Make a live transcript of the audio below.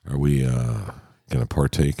we going to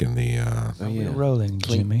partake in the... We're rolling,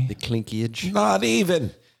 Jimmy. The clinkage. Not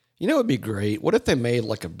even. You know, it'd be great. What if they made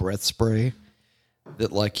like a breath spray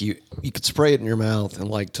that like you could spray it in your mouth and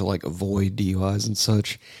like to like avoid DUIs and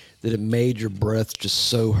such, that it made your breath just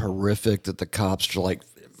so horrific that the cops are like,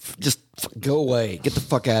 go away. Get the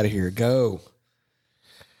fuck out of here. Go.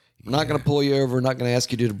 I'm not going to pull you over. Not going to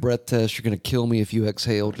ask you to do the breath test. You're going to kill me if you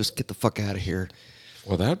exhale. Just get the fuck out of here.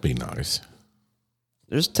 Well, that'd be nice.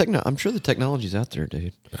 There's I'm sure the technology's out there,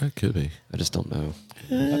 dude. That could be. I just don't know.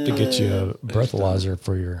 I have to get you a breathalyzer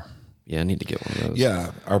for your... Yeah, I need to get one of those.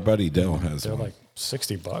 Yeah, our buddy Dell has They're one. like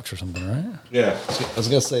 $60 or something, right? Yeah. I was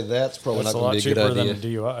going to say that's probably That's not a lot going to be a cheaper good than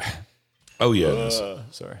idea. a DUI. Oh, yeah. it is.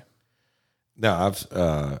 Sorry. No, I've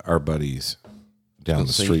our buddies down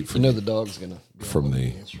the See, street from, you know the dog's going to... from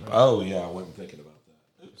the... Oh, yeah, I wasn't thinking about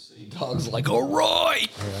that. Oopsie. Dog's like, all right.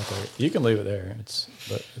 You can leave it there. It's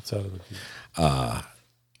out of the view.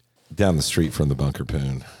 Down the street from the Bunker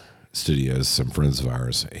Poon Studios, some friends of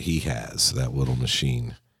ours, he has that little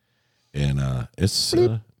machine. And it's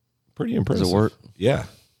pretty impressive. Does it work? Yeah,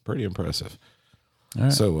 pretty impressive. All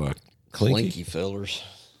right. So, Clinky. Clinky fellers.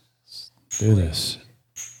 Do this.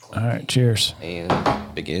 All right. Cheers. And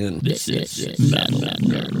begin.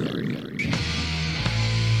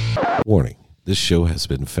 Warning. This show has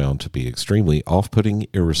been found to be extremely off-putting,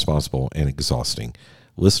 irresponsible, and exhausting.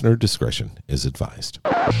 Listener discretion is advised.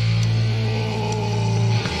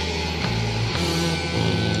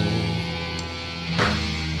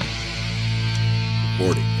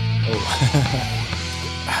 Morty.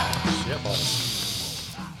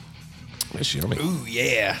 That's yummy. Ooh,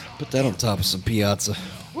 yeah. Put that on top of some piazza.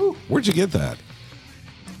 Where'd you get that?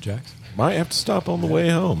 Jax? Might have to stop on the way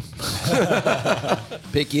home.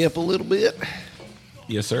 Pick you up a little bit.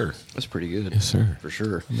 Yes, sir. That's pretty good. Yes, sir. For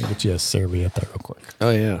sure. Let me get you a serviette there real quick. Oh,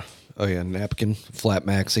 yeah. Oh, yeah. Napkin. Flat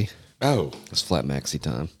maxi. Oh, It's flat maxi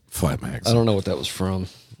time. Flat Max. I don't know what that was from.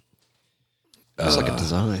 It was like a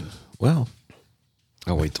design. Well,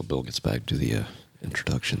 I'll wait till Bill gets back to the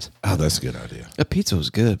introductions. oh, that's a good idea. That pizza was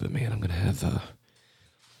good, but man, I'm going to have The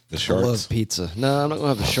I sharks. love pizza. No, I'm not going to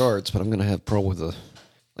have the shards, but I'm going to have probably the,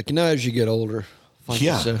 like, you know, as you get older. find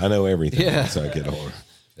Yeah, yourself- I know everything Yeah. as I get older.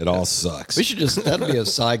 It all sucks. We should just, that'd be a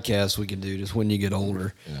side cast we can do just when you get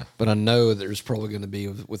older. Yeah. But I know there's probably going to be,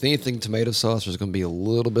 with anything tomato sauce, there's going to be a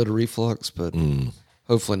little bit of reflux, but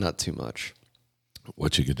hopefully not too much.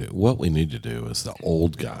 What you could do, what we need to do is the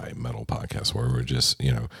old guy metal podcast where we're just,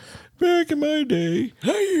 back in my day,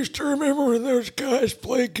 I used to remember when those guys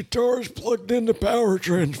played guitars plugged into power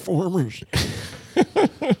transformers.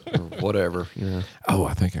 Or whatever, you know. Oh,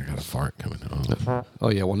 I think I got a fart coming on. Oh,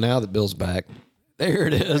 yeah. Well, now that Bill's back, there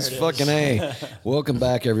it is. Fucking A. Welcome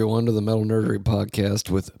back, everyone, to the Metal Nerdery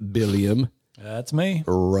Podcast with Billiam, That's me.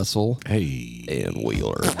 Russell, Hey. and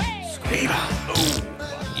Wheeler.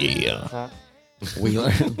 Yeah.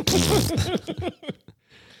 Wheeler.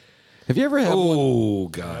 Have you ever had one? Oh,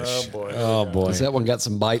 gosh. Oh, boy. Has that one got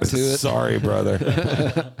some bite to it? Sorry, brother.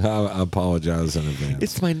 I apologize in advance.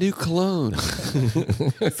 It's my new cologne.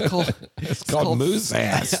 It's called moose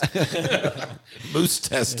ass. Moose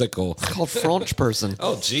testicle. It's called French person.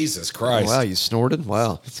 Oh, Jesus Christ. Wow, you snorted?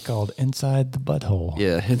 Wow. It's called Inside the Butthole.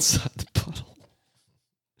 Yeah, inside the puddle.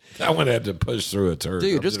 That one had to push through a turd.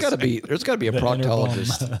 Dude, I'm there's just got to saying. be a The inner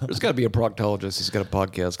proctologist. There's got to be a proctologist who's got a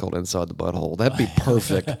podcast called Inside the Butthole. That'd be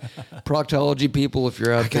perfect. Proctology people, if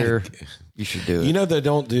you're out there, you should do it. They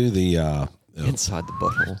don't do the Inside the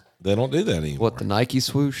Butthole. they don't do that anymore. What, the Nike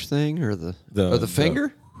swoosh thing or the The-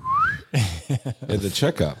 finger? At the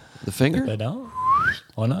checkup. The finger? They don't?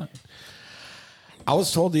 Why not? I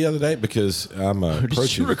was told the other day because I'm Did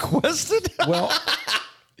approaching. you request it? Well,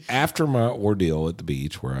 after my ordeal at the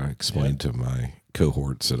beach, where I explained to my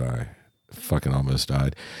cohorts that I fucking almost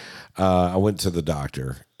died, I went to the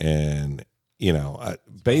doctor, and I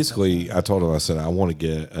told him, I said, I want to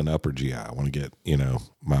get an upper GI. I want to get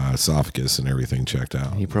my esophagus and everything checked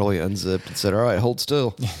out. He probably unzipped and said, all right, hold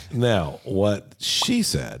still. Now, what she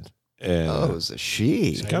said. And Oh, is it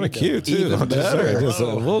she? kind of cute too. Even I'm just saying, better. just a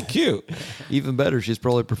little cute. Even better, she's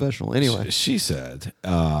probably professional. Anyway, She said,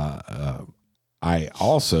 I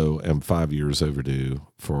also am 5 years overdue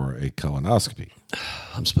for a colonoscopy.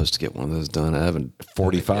 I'm supposed to get one of those done. I haven't.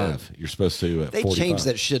 45. You're supposed to at They 45. changed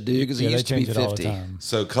that shit, dude, because it Yeah, they used to be change it all the 50. time.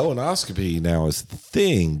 So colonoscopy now is the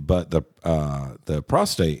thing, but the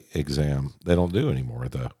prostate exam they don't do anymore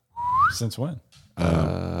though. Since when?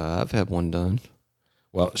 I've had one done.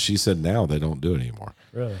 Well, she said now they don't do it anymore.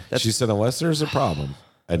 Really? She said unless there's a problem,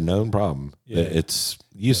 a known problem, it's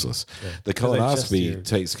useless. The They test colonoscopy your-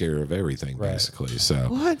 takes care of everything basically. So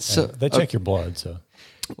What? So, They check your blood, so.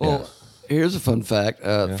 well, Here's a fun fact.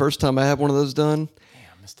 First time I had one of those done.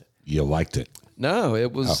 Damn, I missed it. You liked it. No,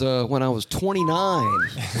 it was when I was 29.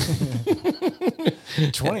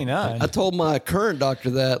 29. I told my current doctor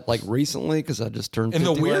that like recently because I just turned 50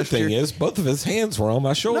 And the weird last thing year. is, both of his hands were on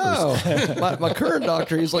my shoulders. No, my current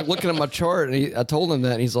doctor, he's like looking at my chart, and I told him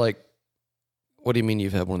that, and he's like, "What do you mean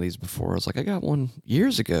you've had one of these before?" I was like, "I got one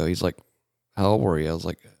years ago." He's like, "How old were you?" I was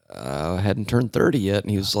like, "I hadn't turned 30 yet," and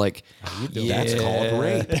he was like, That's called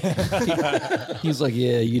rape. He was like,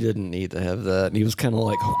 "Yeah, you didn't need to have that," and he was kind of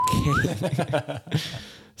like, "Okay."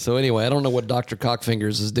 So anyway, I don't know what Dr.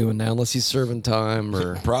 Cockfingers is doing now, unless he's serving time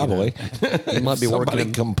or Probably. he might be working. Somebody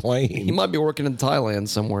He complained. might be working in Thailand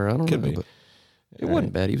somewhere. I don't know. be. But it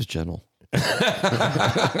wasn't bad. He was gentle.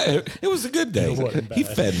 It was a good day. He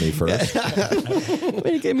fed me first. I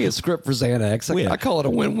mean, he gave me a script for Xanax. I call it a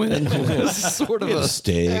win-win. It's sort of We had a a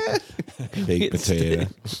steak, baked potato.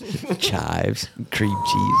 chives, cream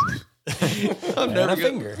cheese. I'm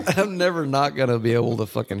never not gonna be able to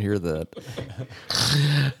fucking hear that.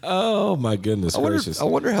 Oh my goodness gracious! I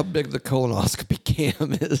wonder how big the colonoscopy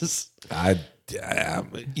cam is.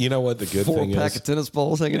 You know what the good 4 thing pack is? of tennis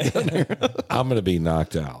balls hanging down there. I'm going to be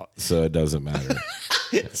knocked out, so it doesn't matter.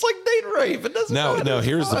 It's like date rape. It doesn't matter. No.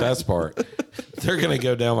 Here's the best part: they're going to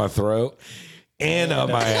go down my throat and up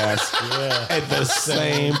my ass at the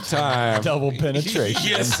same time. Double penetration.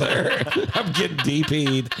 Yes, sir. I'm getting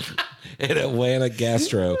DP'd at Atlanta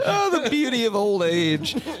Gastro. Oh, the beauty of old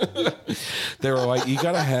age. They were like, "You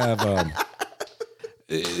got to have."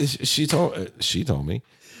 She told me,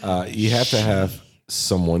 you have to have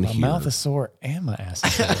someone My here. mouth is sore and my ass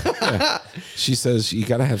is sore. She says you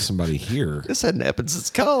got to have somebody here. This hadn't happened since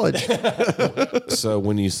college. So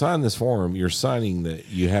when you sign this form, you're signing that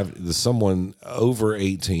you have someone over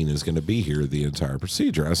 18 is going to be here the entire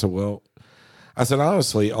procedure. I said,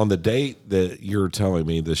 honestly, on the date that you're telling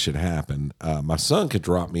me this should happen, my son could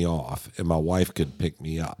drop me off and my wife could pick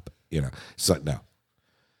me up. It's like, no,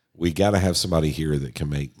 we got to have somebody here that can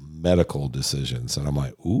make medical decisions. And I'm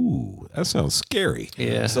like, ooh, that sounds scary.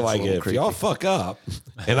 Yeah, So like, if y'all fuck up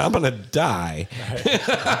and I'm going to die,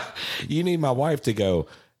 you need my wife to go,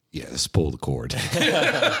 yeah, let's pull the cord.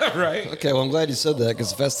 Right? Okay, well, I'm glad you said that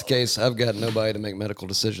because if that's the case, I've got nobody to make medical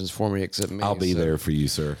decisions for me except me. I'll be so there for you,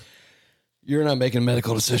 sir. You're not making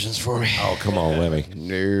medical decisions for me. Oh, come on, Lemmy.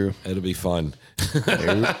 No. It'll be fun.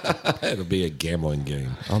 It'll be a gambling game.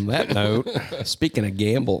 On that note, speaking of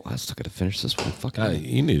gamble, I still got to finish this one. Fucking.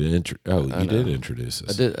 You need to you did introduce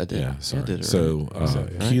us. I did. Yeah, I sorry. did it So,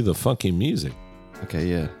 cue the funky music. Okay,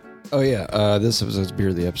 yeah. Oh yeah. This episode's beer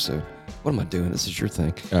of the episode. What am I doing? This is your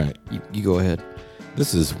thing. All right. You go ahead.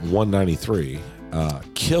 This is 193.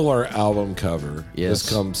 Killer album cover. Yes.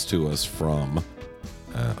 This comes to us from, wait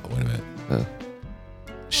a minute. Huh.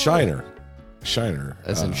 Shiner.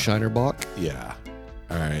 As in Shinerbach. Yeah.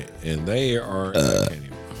 All right. And they are, I can't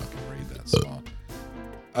even fucking read that small.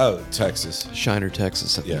 Oh, Texas. Shiner,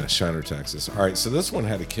 Texas. I think. Yeah, Shiner, Texas. All right, so this one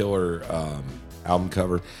had a killer album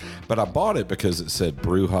cover, but I bought it because it said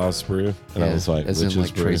Brewhouse Brew, and I was like, as which in is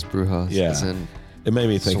like brew? Trace Brewhouse. Yeah. As in, It made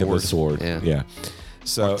me think of the Sword. sword. Yeah.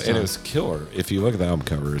 So, and it was killer. If you look at the album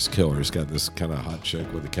cover, it's killer. It's got this kind of hot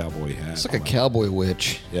chick with a cowboy hat. it's like a cowboy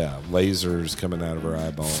witch. Yeah, lasers coming out of her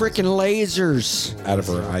eyeballs. Frickin' lasers. Out of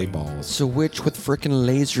her eyeballs. It's a witch with frickin'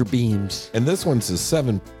 laser beams. And this one's a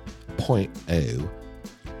 7.0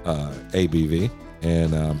 ABV.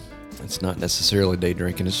 And It's not necessarily day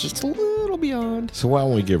drinking. It's just a little beyond. so why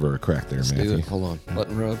don't we give her a crack there, Let's do Matthew? it. Hold on.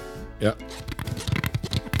 Button rub. Yep.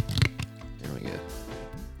 There we go.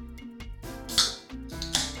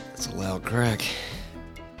 That's a loud crack.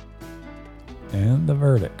 And the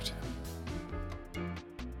verdict.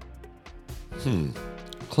 Clean.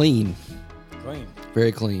 Clean.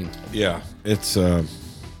 Very clean. Yeah, it's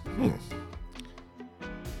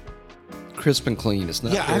Crisp and clean. It's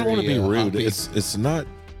not. yeah. I don't want to be very, rude. hoppy. It's not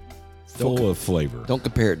full of flavor. Don't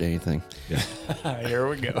compare it to anything. Here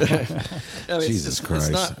we go. I mean, Jesus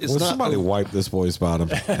Christ! It's Will not. somebody wipe this boy's bottom?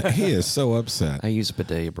 He is so upset. I use a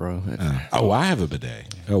bidet, bro. I have a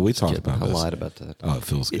bidet. Oh, we talked about I this. lied about that. Oh, it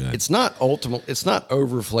feels good. It's not ultimate. It's not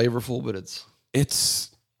over flavorful, but it's.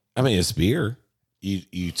 I mean, it's beer.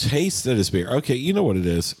 You taste that it's beer. Okay, you know what it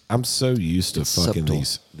is. I'm so used to fucking subtle.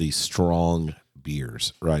 these strong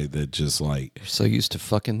beers, right? That just like so used to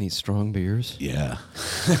fucking these strong beers. yeah.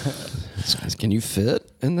 Can you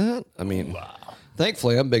fit in that? I mean,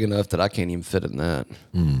 thankfully, I'm big enough that I can't even fit in that.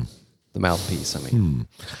 The mouthpiece, I mean.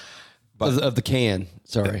 Of the can.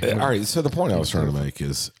 Sorry. All right. So the point I was trying to make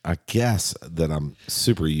is, I guess that I'm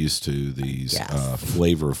super used to these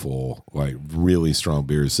flavorful, like really strong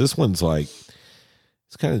beers. This one's like,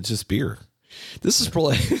 it's kind of just beer. This is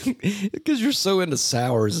probably because you're so into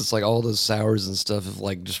sours. It's like all those sours and stuff have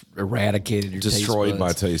like just eradicated your Destroyed taste my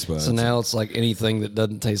buds. taste buds. So now it's like anything that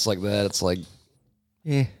doesn't taste like that. It's like,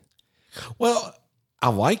 yeah, Well, I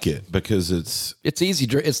like it because it's it's easy.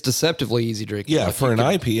 It's deceptively easy drinking. yeah Like, for you an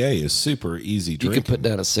can- IPA is super easy You drinking. can put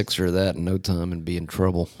down a 6er of that in no time and be in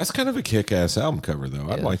trouble. That's kind of a kick-ass album cover, though.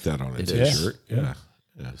 I'd Yeah. like that on a It t-shirt. is. Yeah.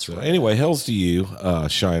 So anyway, hells to you,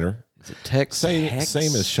 Shiner. Is it Tex? Same Hex?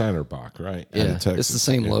 as Shiner Bach, right? Out Yeah, of Texas. it's the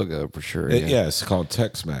same Yeah. logo for sure. Yeah, it's called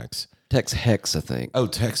Tex-Mex. Tex Hex, I think. Oh,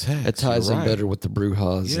 Tex Hex. It ties you're in right. better with the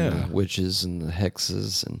Brujas Yeah. and the witches and the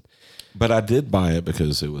hexes and But I did buy it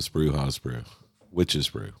because it was Brewhouse Brew, Witch's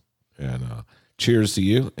Brew. And cheers to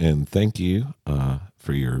you, and thank you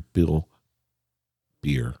for your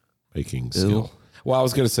beer making skill. Well, I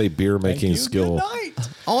was going to say beer making skill. Good night.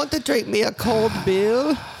 I want to drink me a cold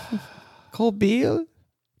beer. Cold beer?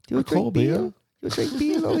 You cold beer? You drink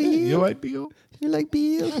beer over here? You like beer? You like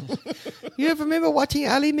beer? You ever remember watching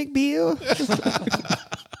Ally McBeal?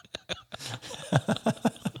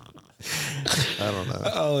 I don't know.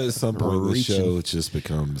 Oh, at some point the Reaching. show just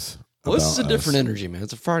becomes. Well, this is a about different us. energy, man.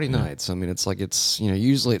 It's a Friday night, so I mean, it's like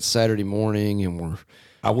usually it's Saturday morning, and we're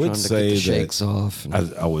I would trying to say get the that shakes off.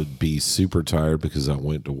 And I would be super tired because I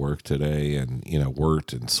went to work today and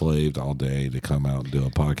worked and slaved all day to come out and do a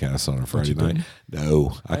podcast on a Friday night.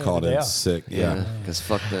 No, I called in yeah. sick. yeah, because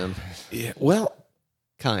fuck them, Yeah. Well,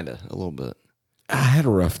 kinda a little bit. I had a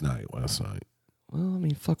rough night last night. Well, I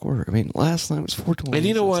mean, fuck work. I mean, last night was 420. And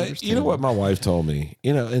you know so what? it's You know what understandable. my wife told me?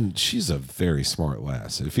 And she's a very smart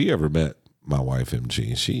lass. If you ever met my wife,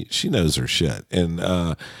 MG, she knows her shit.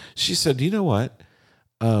 And she said, you know what?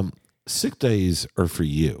 Sick days are for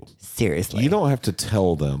you. Seriously, You don't have to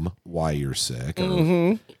tell them why you're sick.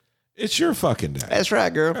 or- It's your fucking day. That's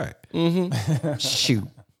right, girl. Right. Shoot,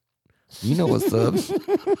 you know what's up,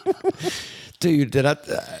 dude? Did I?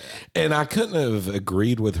 And I couldn't have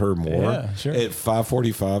agreed with her more. Yeah, sure. At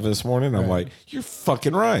 5:45 this morning, I'm like, you're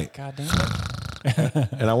fucking right. God damn it.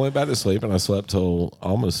 And I went back to sleep and I slept till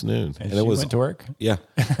almost noon. And it she was went to work. Yeah,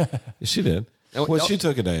 she did. Oh, Well, y'all- she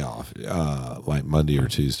took a day off, like Monday or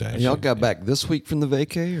Tuesday. Y'all got back this week from the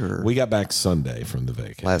vacay or We got back Sunday from the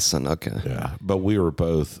vacation. last Sunday? Okay. Yeah, but we were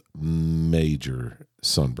both major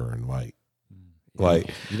sunburn. Like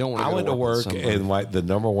You don't want I went to work with and like the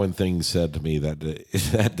number one thing said to me that day,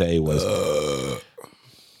 that day was,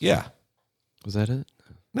 yeah, Was that it?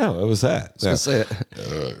 no, it was that. I was gonna say it.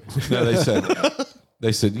 No,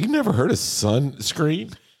 they said you never heard of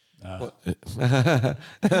sunscreen.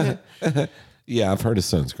 Yeah, I've heard of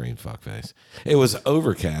sunscreen, fuckface. It was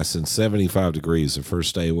overcast and 75 degrees the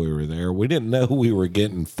first day we were there. We didn't know we were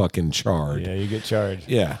getting fucking charred. Yeah, you get charged.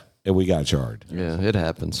 Yeah, and we got charred. Yeah, it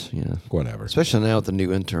happens. Yeah. Whatever. Especially now with the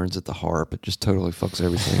new interns at the Harp, it just totally fucks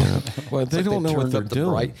everything up. Well, they It's like don't know what turned they're up the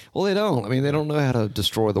doing. Well, they don't. I mean, they don't know how to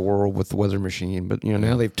destroy the world with the weather machine. But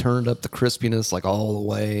now they've turned up the crispiness like all the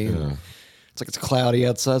way. Yeah. It's like it's cloudy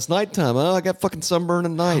outside. It's nighttime. Oh, I got fucking sunburn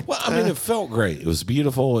at night. Well, I mean, it felt great. It was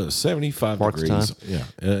beautiful. It was 75 Mark's degrees. time.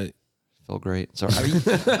 Yeah. felt great. Sorry, I mean, you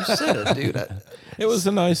said it, dude. It was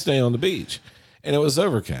a nice day on the beach, and it was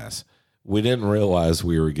overcast. We didn't realize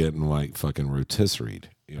we were getting like fucking rotisserie.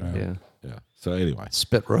 Yeah, Yeah. So anyway,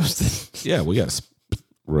 spit roasted. yeah, we got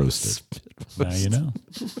roasted. Now you know.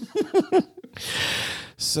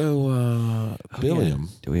 So, Billiam,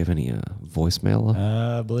 Do we have any voicemail?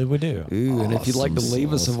 I believe we do. Ooh, and if you'd like to Awesome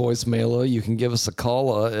leave us a sauce. voicemail, you can give us a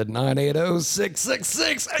call at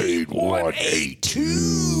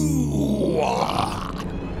 980-666-8182.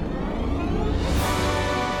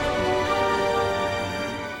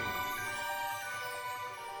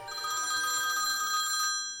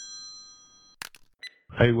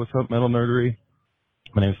 Hey, what's up, Metal Nerdery?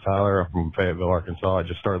 My name's Tyler. I'm from Fayetteville, Arkansas. I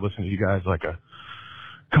just started listening to you guys like a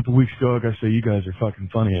couple weeks ago. I gotta say, you guys are fucking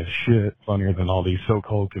funny as shit. Funnier than all these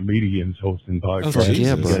so-called comedians hosting podcasts. fuck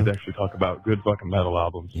yeah, You bro. guys actually talk about good fucking metal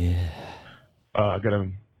albums. Yeah. I'm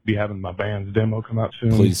gonna be having my band's demo come out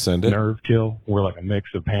soon. Please send it. Nerve Kill. We're like a mix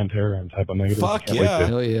of Pantera and Type of Negative. Fuck Can't yeah. wait to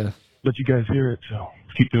Hell yeah. let you guys hear it. So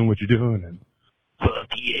keep doing what you're doing and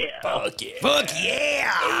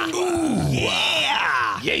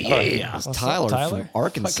It's Tyler, Tyler? from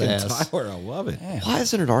Arkansas. fucking Tyler, I love it. Why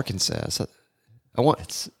isn't it Arkansas? I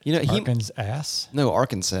want he Arkansas ass. no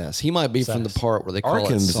Arkansas. He might be from the part where they call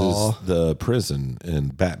Arkans it Saw. is the prison in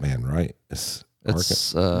Batman, right? It's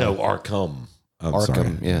It's no, Arkham. I'm Arkham,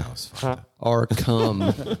 sorry. yeah. I was fucking-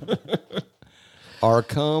 Arkham.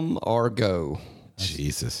 Arkham, Argo.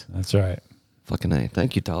 Jesus. That's right. Fucking A.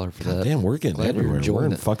 Thank you, Tyler, for that. Damn, we're getting Glad you're everywhere. We're enjoying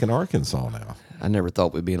in it. fucking Arkansas now. I never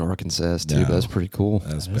thought we'd be in Arkansas, too. No. But that's pretty cool.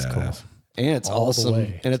 That's That is badass. cool. And it's All the awesome.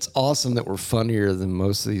 way. And it's awesome that we're funnier than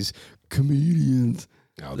most of these comedians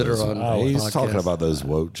that are on He's podcasts. talking about those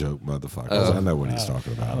woke joke motherfuckers. I know what he's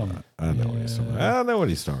talking about. I know what he's talking about. I know what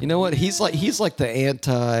he's talking You know what? He's like the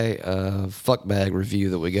anti fuckbag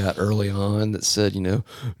review that we got early on that said, you know,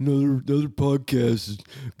 another podcast has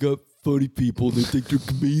got funny people. They think they're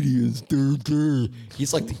comedians.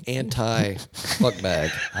 He's like the anti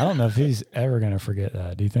fuckbag. I don't know if he's ever going to forget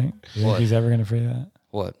that. Do you think? Do you think What? he's ever going to forget that?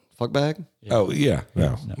 What? Fuckbag? Oh, yeah.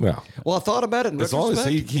 No. Well, I thought about it in As long as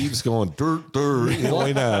retrospect. he keeps going, dirt,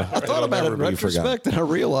 you know, I thought about it in retrospect, and I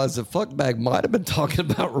realized that fuckbag might have been talking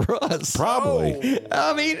about Russ. Probably.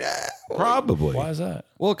 I mean, Probably. Why is that?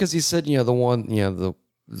 well, because he said, you know, the one, you know,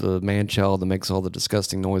 the man child that makes all the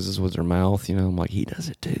disgusting noises with their mouth. You know, I'm like, he does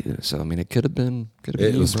it too. So I mean, it could have been.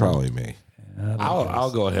 It you, was bro. probably me. I think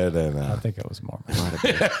I'll go ahead and. I think it was more.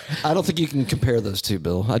 I don't think you can compare those two,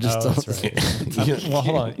 Bill. I just Oh, don't. that's right. Well,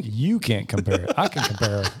 hold on. You can't compare it. I can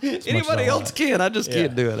compare it. Anybody else can. I just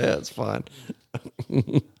can't do it. Yeah, it's fine.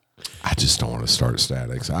 I just don't want to start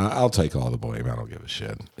statics. I'll take all the blame. I don't give a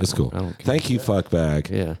shit. It's cool. I don't care. Thank you, fuckbag.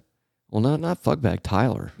 Yeah. Well, not fuckbag,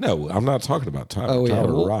 Tyler. No, I'm not talking about Tyler. Oh yeah.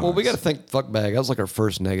 Tyler Well, we rocks. got to thank fuckbag. That was like our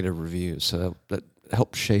first negative review, so that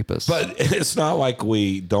helped shape us. But it's not like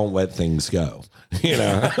we don't let things go. You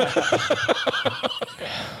know,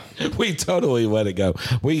 we totally let it go.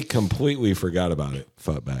 We completely forgot about it.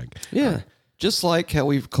 Fuckbag. yeah. Just like how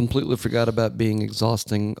we completely forgot about being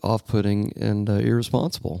exhausting, off-putting, and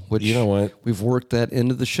irresponsible. Which You know what? We've worked that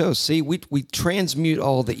into the show. See, we transmute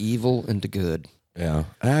all the evil into good. Yeah,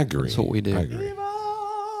 I agree. That's what we do. I agree.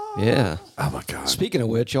 Yeah. Oh my god. Speaking of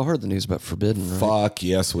which, y'all heard the news about Forbidden, right? Fuck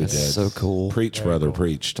yes, we did. So cool. Preach, brother,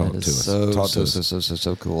 preach. Talk to It's us. so Talk so, to us.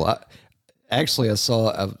 so cool. I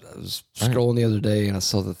was scrolling the other day and I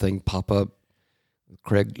saw the thing pop up.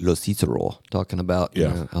 Craig Locicero talking about. You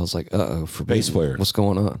Yeah. know, I was like, Forbidden. Bass player. What's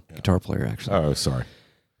going on? Guitar player, actually. Oh, sorry.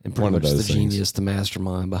 And pretty one of much the those things. genius, the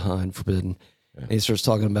mastermind behind Forbidden. And he starts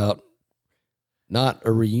talking about not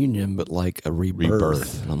a reunion, but like a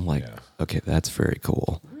rebirth. And I'm like, okay, that's very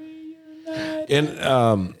cool. And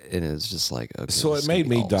And it's just like, okay, so this it is gonna made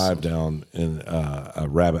be me awesome. dive down in a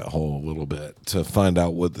rabbit hole a little bit to find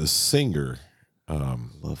out what the singer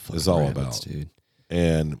Love fucking is all rabbits, about. dude.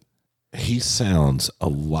 And he sounds a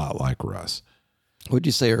lot like Russ. What'd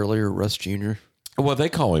you say earlier, Russ Jr.? Well, they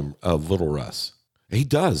call him Little Russ. He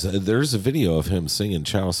does. There's a video of him singing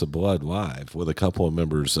Chalice of Blood live with a couple of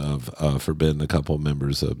members of Forbidden, a couple of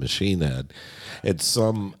members of Machine Head at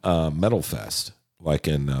some metal fest, like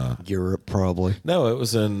in Europe, probably. no, it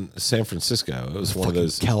was in San Francisco. It was one of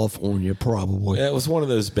those. California, probably. It was one of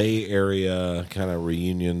those Bay Area kind of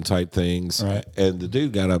reunion type things. Right. And the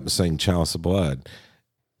dude got up and sang Chalice of Blood.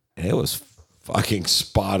 And it was fucking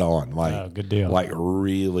spot on. Like, Oh, good deal. Like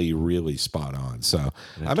really, really spot on. So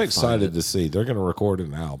I'm excited to see. They're going to record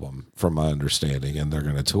an album, from my understanding, and they're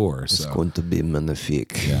going to tour. It's So going to be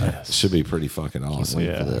magnifique. yeah, it should be pretty fucking awesome.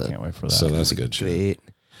 Yeah, I can't wait for that. So that's a good shit. Great.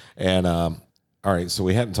 And all right, so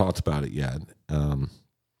we hadn't talked about it yet.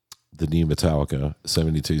 The new Metallica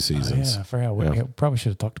 72 Oh, seasons. yeah, I forgot. We Yeah. probably should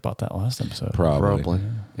have talked about that last episode. Probably.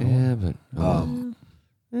 Yeah, but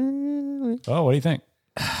Oh, what do you think?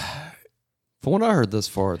 from what I heard thus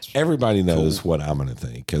far, it's Everybody knows what I'm going to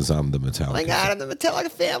think because I'm the Metallica. Oh my God, I'm the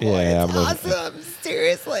Metallica fanboy. Yeah, it's I'm a- awesome.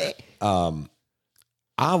 Seriously.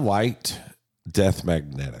 I liked Death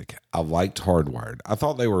Magnetic. I liked Hardwired. I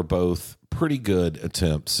thought they were both pretty good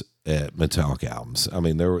attempts at Metallica albums. I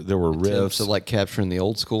mean, there were riffs. so like capturing the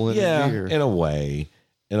old school energy. Yeah, or- in a way.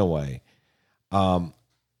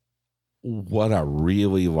 What I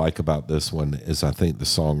really like about this one is I think the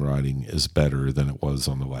songwriting is better than it was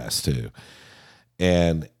on the last two.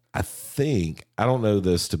 And I think, I don't know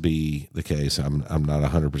this to be the case. I'm not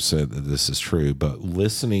 100% that this is true, but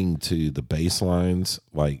listening to the bass lines,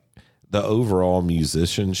 like the overall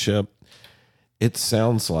musicianship, it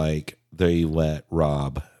sounds like they let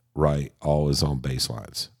Rob write all his own bass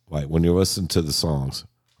lines. Like when you listen to the songs.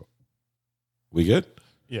 We good?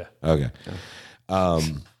 Yeah. Okay.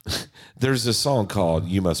 There's a song called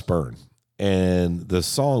 "You Must Burn," and the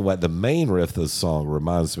song, like the main riff of the song,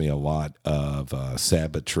 reminds me a lot of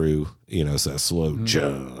 "Sad but True." You know, it's that slow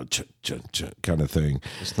kind of thing.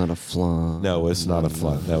 It's not a flaw. No, it's not a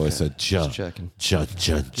flunt. No, it's a Just checking. Just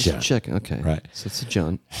Checking. Okay. Right. So it's a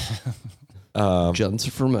junt. Junts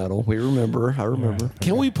are for metal. We remember. I remember.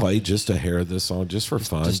 Can we play just a hair of this song, just for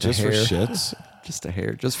fun, just a just for hair. shits? Just a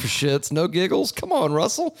hair. Just for shits. No giggles. Come on,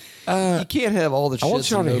 Russell. You can't have all the shits. I want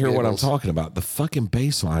y'all and to no hear what I'm giggles. talking about. The fucking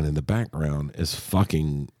bass line in the background is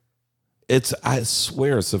fucking. I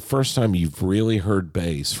swear, it's the first time you've really heard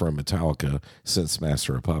bass from Metallica since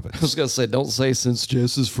Master of Puppets. I was gonna say, don't say since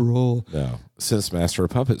Justice for All. No, since Master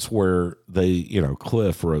of Puppets, where they,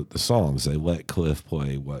 Cliff wrote the songs. They let Cliff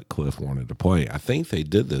play what Cliff wanted to play. I think they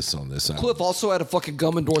did this on this album. Cliff also had a fucking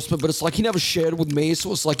gum endorsement, but it's like he never shared with me,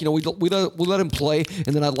 so it's like we let him play,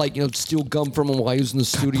 and then I'd steal gum from him while he was in the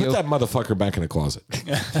studio. Put that motherfucker back in the closet.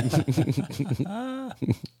 All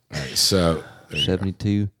right, so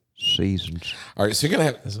 72 seasons. All right, so you're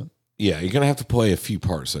gonna have, you're gonna have to play a few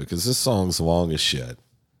parts though, because this song's long as shit,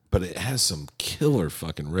 but it has some killer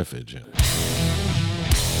fucking riffage in it.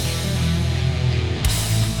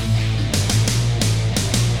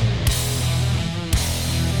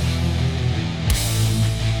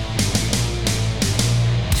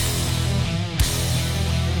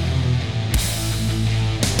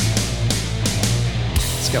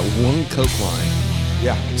 It's got one coke line.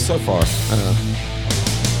 Yeah, so far.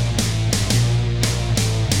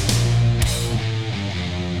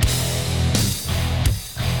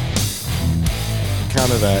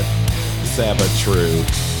 Kind of that Sabbath true.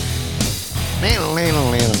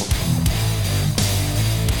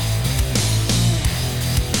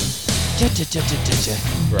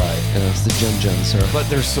 Right. It's the Jun Jun, sir. But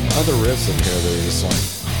there's some other riffs in here that are just like,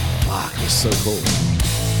 fuck, it's so cool.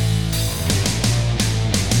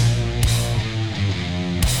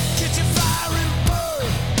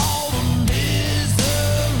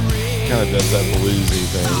 Kind of does that bluesy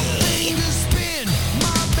thing.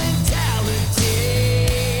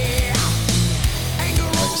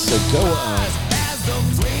 Right, so go up.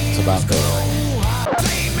 It's about there.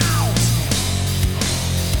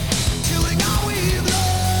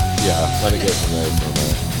 Yeah, let it go from there for a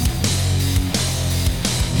minute.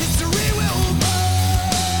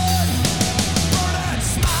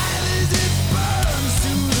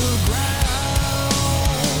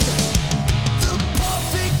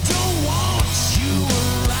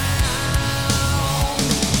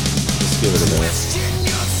 Give it a minute.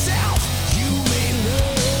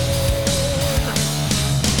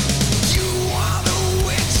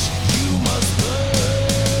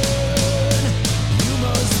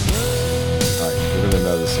 All right, give it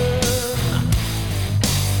another second.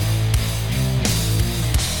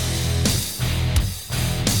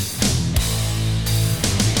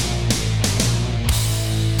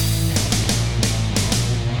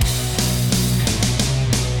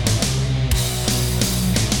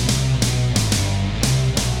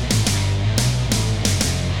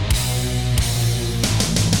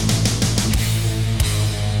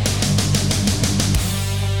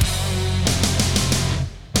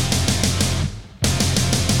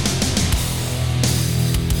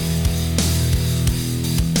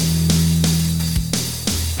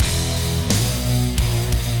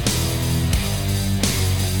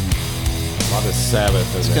 A lot of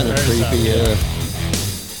Sabbath. It's kind of creepy, yeah.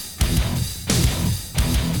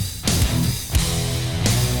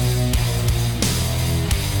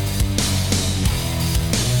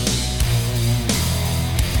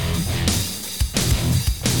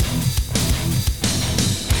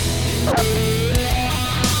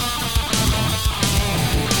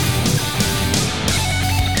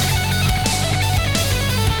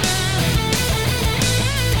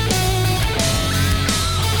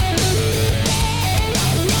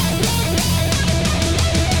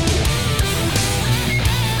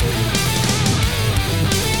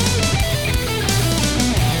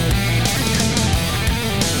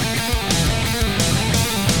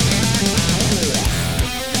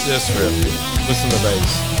 This riff. Listen to the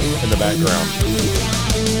bass in the background.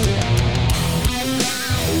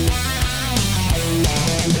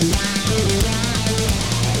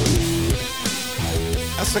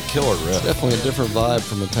 That's a killer riff. Definitely a different vibe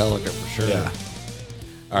from Metallica for sure. Yeah.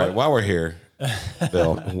 All right, while we're here,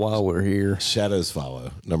 Bill, While we're here. Shadows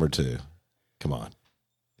Follow, number 2. Come on.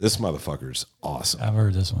 This motherfucker's awesome. I've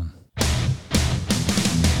heard this one.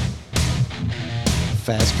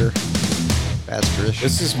 Fasterish.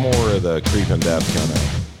 This is more of the Creep and Death kind of.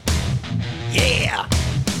 Yeah.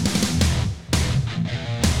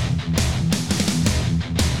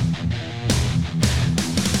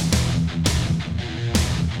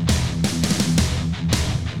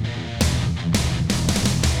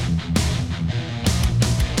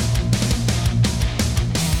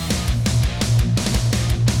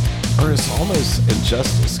 Or it's almost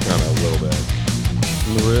Injustice kind of a little bit.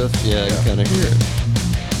 The riff, yeah, you kind of hear it.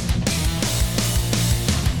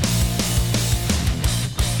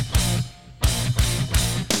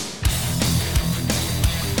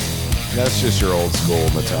 That's just your old school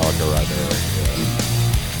Metallica right there.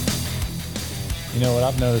 You know what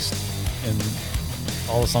I've noticed in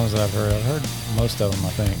all the songs that I've heard most of them, I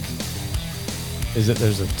think, is that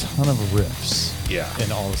there's a ton of riffs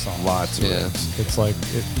in all the songs. Lots of Yeah. riffs. It's like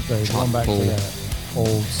they're going back to Chock-full. that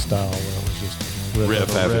old style where it was just Riff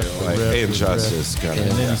after heavy, riff, like riff, Injustice riff. kind And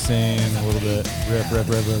of. then you sing a little bit, riff.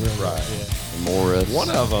 Right. Yeah. More riffs. One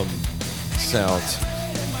of them sounds.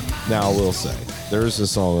 Now I will say, there's a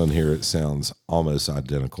song on here that sounds almost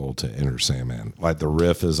identical to Enter Sandman. Like the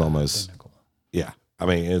riff is almost. Yeah, I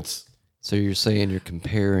mean it's. So you're saying you're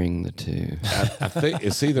comparing the two? I think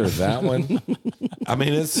it's either that one. I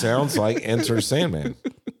mean, it sounds like Enter Sandman.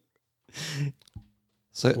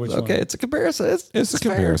 So Which okay, one? it's a comparison. It's a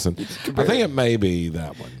fair. comparison. It's a I comparison. think it may be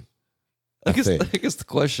that one. I guess think. the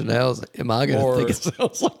question now is, am I going Or- to think it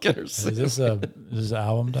sounds like Enter Is Sandman? this a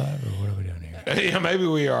album dive or what are we doing here? Yeah, maybe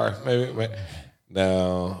we are. Maybe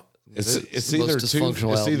no. It's It's the either most two.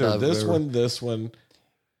 dysfunctional It's album either I've this ever- one, this one.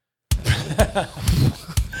 I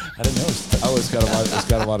didn't know. Oh, it's got a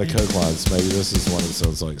lot of coke lines. Maybe this is the one that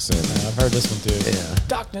sounds like Sandman. I've heard this one too. Yeah.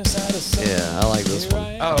 Darkness out of sight. Yeah, I like this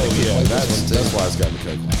one. Oh yeah, like this that's one, too. that's why it's got the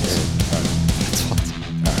coke lines.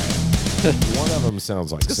 One of them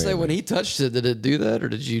sounds like To say Sandman. when he touched it, did it do that, or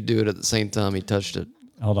did you do it at the same time he touched it?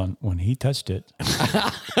 Hold on. When he touched it,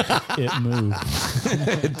 it moved.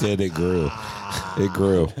 It did. It grew. It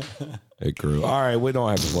grew. It grew. All right, we don't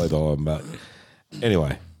have to play the whole, but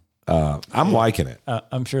anyway, I'm liking it.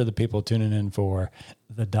 I'm sure the people tuning in for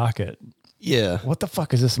the docket. Yeah. What the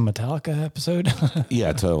fuck is this, a Metallica episode?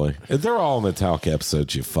 Yeah, totally. They're all Metallica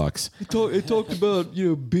episodes, you fucks. It talked about,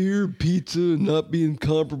 beer, pizza, and not being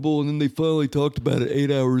comparable, and then they finally talked about it 8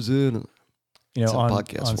 hours in. You know, how on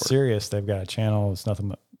podcasts work. Sirius, they've got a channel. It's nothing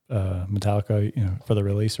but Metallica, for the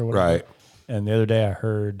release or whatever. Right. And the other day I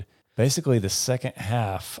heard basically the second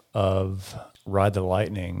half of Ride the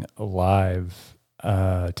Lightning live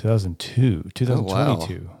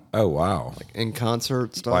 2022. Oh wow, In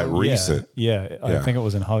concert style? like recent. Yeah, I Yeah. think it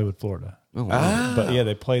was in Hollywood, Florida. Oh, wow. But yeah,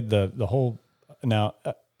 they played the whole. Now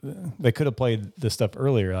they could have played the stuff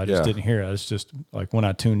earlier. I just Yeah. didn't hear it. It's just like when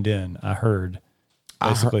I tuned in, I heard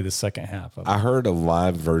basically the second half of it. I heard a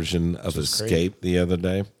live version of is crazy. Escape the other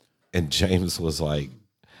day, and James was like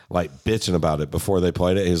bitching about it before they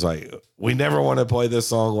played it. He was like, "We never want to play this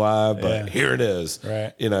song live, but Yeah. here it is."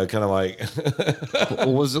 Right. Kind of like.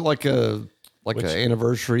 Well, was it like an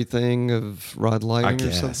anniversary thing of Rod I Lightning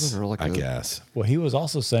or guess. something? Or like I guess. Well, he was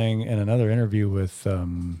also saying in another interview with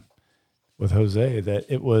Jose that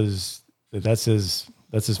that's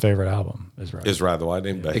his favorite album. Is right. Is Ride the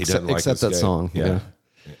Lightning, but he Except- doesn't like except that Escape. song, yeah.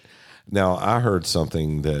 Now I heard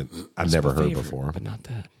something that I never heard before. But not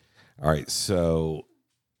that. All right, so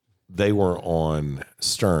they were on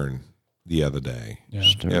Stern the other day. Yeah.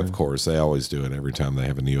 Yeah, of course, they always do it every time they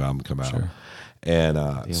have a new album come out.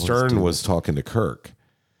 And Stern was talking to Kirk.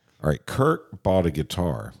 All right, Kirk bought a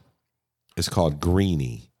guitar. It's called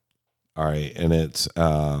Greenie. All right, and it's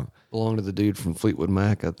Belonged to the dude from Fleetwood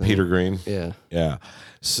Mac, I think. Peter Green. Yeah. Yeah.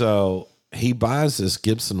 So he buys this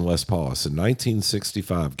Gibson Les Paul. It's a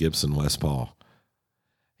 1965 Gibson Les Paul.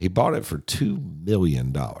 He bought it for $2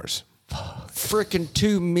 million. Frickin'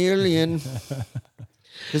 $2 million.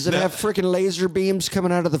 Does it have frickin' laser beams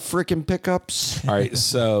coming out of the frickin' pickups? All right,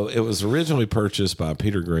 so it was originally purchased by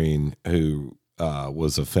Peter Green, who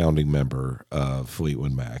was a founding member of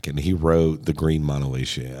Fleetwood Mac, and he wrote the Green Mona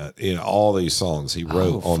Lisa. All these songs he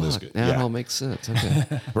wrote on this. Now it all makes sense.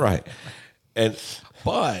 Okay. Right.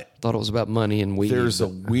 But Thought it was about money and weed. there's a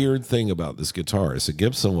weird thing about this guitar. It's a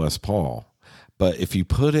Gibson Les Paul, but if you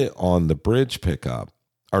put it on the bridge pickup,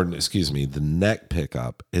 or excuse me, the neck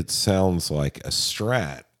pickup, it sounds like a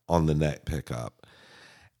Strat on the neck pickup.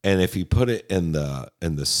 And if you put it in the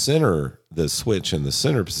center, the switch in the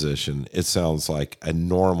center position, it sounds like a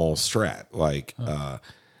normal Strat, like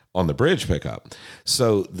on the bridge pickup.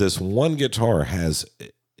 So this one guitar has,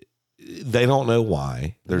 they don't know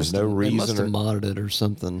why. There's no They must reason, have modded it or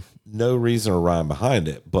something. no reason or rhyme behind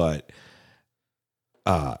it. But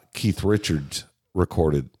Keith Richards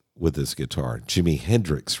recorded with this guitar. Jimi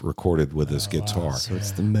Hendrix recorded with this guitar. So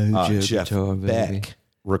it's the Mojo Jeff guitar, baby. Beck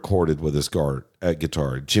recorded with his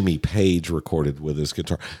guitar. Jimmy Page recorded with his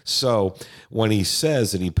guitar. So when he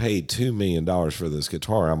says that he paid $2 million for this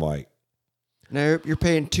guitar, I'm like, Nope, you're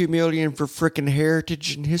paying $2 million for frickin'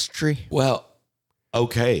 heritage and history. well,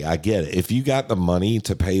 okay, I get it. If you got the money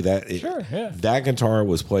to pay that, Sure, yeah. that guitar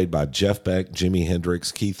was played by Jeff Beck, Jimi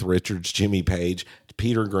Hendrix, Keith Richards, Jimmy Page,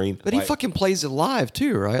 Peter Green. But he fucking plays it live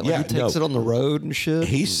too, right? Like Yeah, he takes no. it on the road and shit.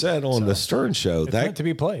 He said on the Stern Show It's meant that to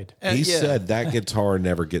be played. he yeah. said that guitar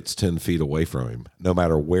never gets 10 feet away from him. No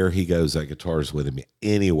matter where he goes, that guitar is with him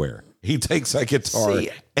anywhere. He takes that guitar See,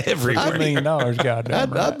 everywhere. $1 million,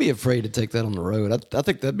 goddamn. I'd be afraid to take that on the road. I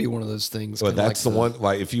think that'd be one of those things. But kinda that's like the one.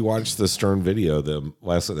 Like if you watch the Stern video,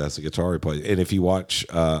 that's the guitar he plays. And if you watch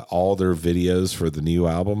all their videos for the new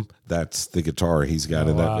album, that's the guitar he's got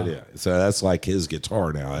in that video. So that's like his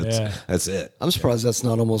guitar now. That's it. I'm surprised that's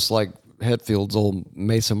not almost like Hetfield's old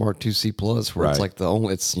Mesa Mark II C Plus, where it's Right. like the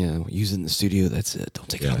only, it's, use it in the studio. That's it. Don't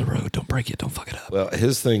take it on the road. Don't break it. Don't fuck it up. Well,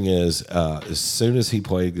 his thing is, as soon as he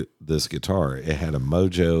played this guitar, it had a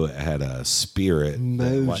mojo, it had a spirit,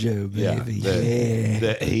 Mojo, baby.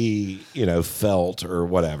 that he, felt or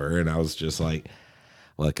whatever. And I was just like,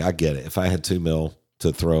 look, I get it. If I had $2 million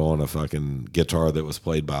to throw on a fucking guitar that was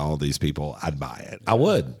played by all these people, I'd buy it. I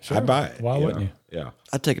would. Sure. I'd buy it. Why wouldn't you? Yeah.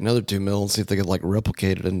 I'd take another $2 million and see if they could like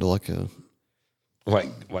replicate it into like a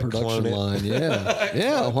Like production clone it. line. Yeah.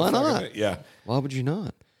 Yeah. Why not? Yeah. Why would you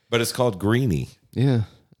not? But it's called Greenie. Yeah.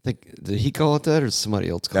 I think, did he call it that or did somebody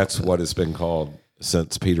else call That's it that? what it's been called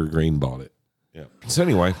since Peter Green bought it. Yeah. So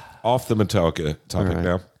anyway, off the Metallica topic All right.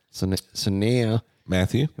 now. So now,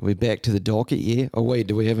 Matthew? are we back to the docket? Yeah. Oh, wait.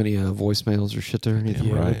 Do we have any voicemails or shit there or anything?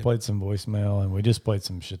 Yeah, Right. we played some voicemail and we just played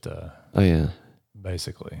some shit, Oh, yeah.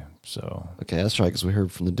 basically. So, Okay. That's right. Because we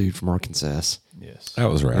heard from the dude from Arkansas. yes. That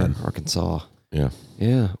was rad. Arkansas. Yeah.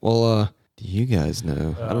 Yeah. Well, do you guys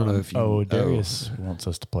know? I don't know if you. Oh, Darius wants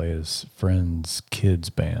us to play his friend's kids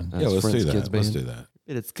band. Yeah, let's Friends do Kids that. Let's Band. do that.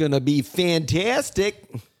 It's gonna be fantastic.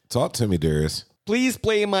 Talk to me, Darius. Please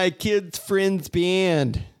play my kids' friends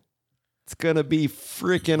band. It's gonna be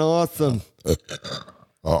freaking awesome.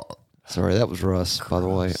 Oh, Sorry, that was Russ, by the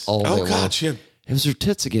way. All day long. God, she had It was her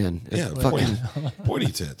tits again. pointy, pointy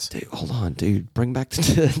tits. Dude, hold on, dude. Bring back the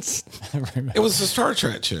tits. It was the Star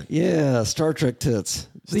Trek chick. Yeah, Star Trek tits.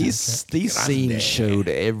 These scenes showed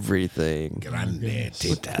everything. Get on there,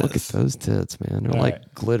 Look at those tits, man. They're like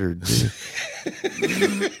right. glittered, dude.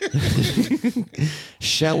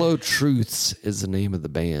 Shallow Truths is the name of the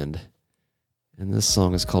band. And this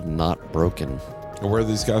song is called Not Broken. Where are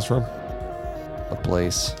these guys from? A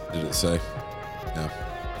place. Did it say? No.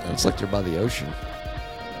 Looks like they're by the ocean.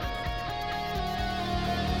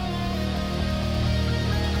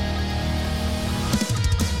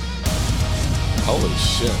 Holy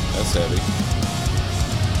shit, that's heavy.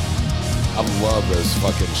 I love those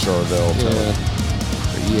fucking Charvel. Or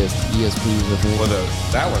ESPs, I think. Well,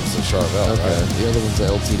 that one's the Charvel, Okay. right? The other one's the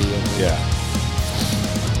LTD. I think. Yeah.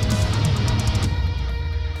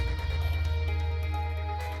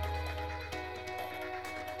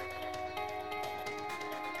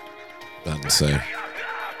 Doesn't say.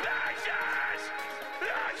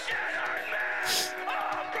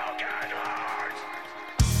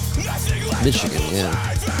 Michigan,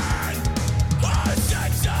 yeah.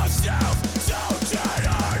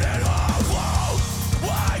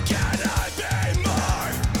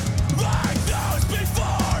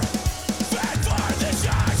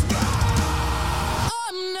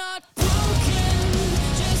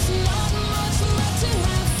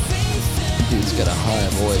 Dude's got a high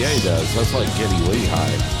voice. Yeah, he does. That's like Geddy Lee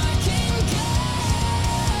high.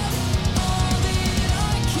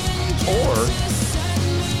 Or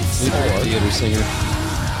Theater singer.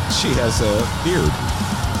 she has a beard.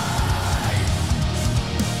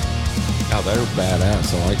 Oh, they're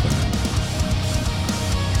badass. I like that.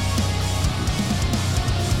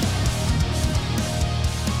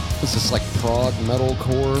 Is this like prog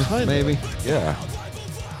metalcore, maybe? Yeah.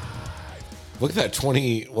 Look at that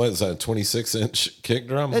 26-inch kick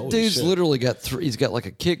drum. That Holy dude's shit. literally got three. He's got like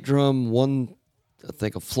a kick drum, one, I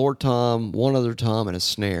think a floor tom, one other tom, and a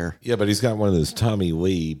snare. Yeah, but he's got one of those Tommy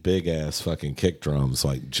Lee big ass fucking kick drums,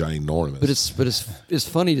 like ginormous. But it's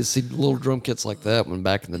funny to see little drum kits like that when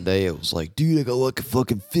back in the day it was like, dude, I got like a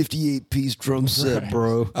fucking 58-piece drum set,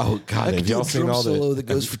 bro. Oh, God, I have can do y'all a seen drum all the- solo that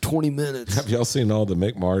goes for 20 minutes. have y'all seen all the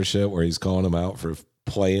Mick Mars shit where he's calling him out for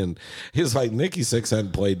playing? He's like, Nikki Sixx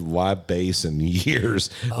hadn't played live bass in years.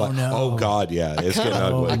 Like, no. Oh God, yeah, it's getting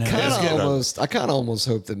ugly. I It's kind getting ugly. of almost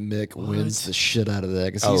hope that Mick wins the shit out of that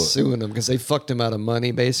because Oh. he's suing them because they fucked him out of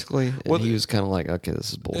money basically, and Well, he was kind of like, okay, this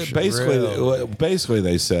is bullshit. Basically,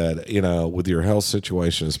 they said, with your health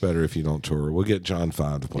situation, it's better if you don't tour. We'll get John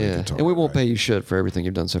Five to play Yeah, guitar, and we won't right? pay you shit for everything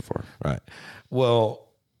you've done so far. Right. Well,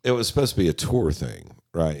 it was supposed to be a tour thing,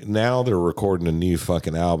 Right. Now they're recording a new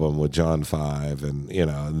fucking album with John Five, and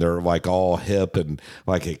and they're like all hip and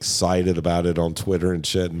like excited about it on Twitter and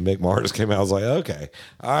shit. And Mick Mars came out, I was like, okay,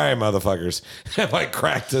 all right, motherfuckers. And like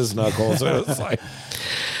cracked his knuckles. It was like,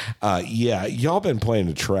 yeah, y'all been playing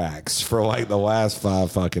the tracks for like the last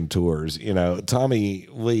 5 fucking tours. Tommy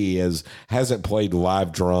Lee hasn't played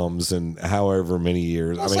live drums in however many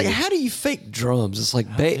years. It's like, how do you fake drums? It's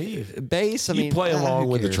like bass. I mean, you play along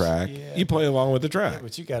with the track. Yeah. You play along with the track.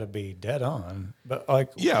 But you got to be dead on. But like,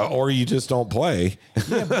 Yeah, or you just don't play.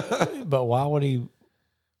 but why would he?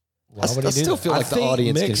 Why would he do still that? feel like the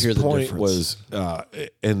audience can Mick's hear the point difference. was,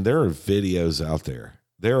 and there are videos out there.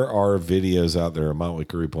 There are videos out there of Motley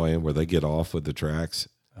Crue playing where they get off with the tracks.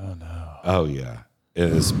 Oh no! Oh yeah, it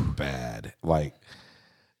is bad. Like,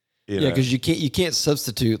 Yeah, because you can't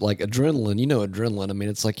substitute like adrenaline. Adrenaline. I mean,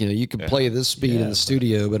 it's like you can play this speed in the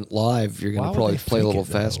studio, but live you're going Why to would probably they play a fake little it,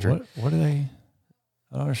 though? faster. What do they?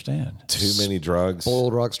 I don't understand. too many drugs.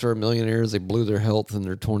 Spoiled rock star millionaires. They blew their health in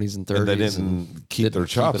their 20s and 30s. And they didn't keep their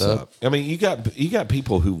chops up. I mean, you got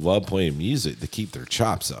people who love playing music to keep their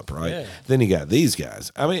chops up, right? Yeah. Then you got these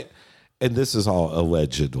guys. I mean, and this is all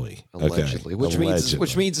allegedly. Allegedly, okay?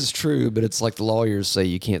 which means it's true, but it's like the lawyers say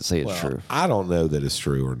you can't say it's true. I don't know that it's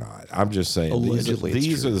true or not. I'm just saying Allegedly, it's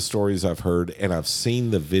these true. are the stories I've heard, and I've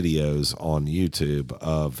seen the videos on YouTube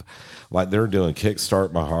of like they're doing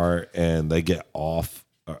Kickstart My Heart, and they get off,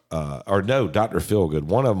 or no, Dr. Feelgood.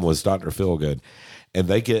 One of them was Dr. Feelgood, and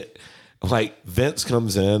they get like Vince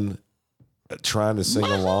comes in trying to sing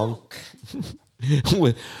along,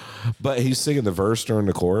 but he's singing the verse during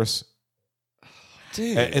the chorus.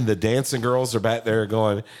 Dude. And the dancing girls are back there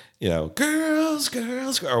going, girls,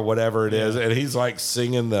 or whatever it is, and he's like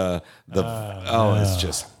singing the it's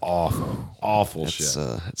just awful shit.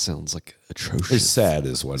 It sounds like atrocious. It's sad,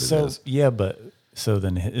 is what it So is. yeah, but so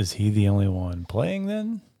then is he the only one playing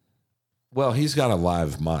then? Well, he's got a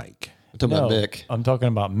live mic. I'm talking about No, Mick. I'm talking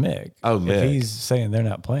about Mick. Oh, If Mick. he's saying they're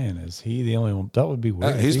not playing, is he the only one? That would be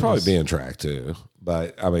weird. He's He probably was- being tracked too,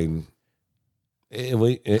 but I mean,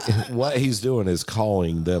 what he's doing is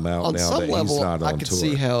calling them out On now some that he's level, not on I could tour.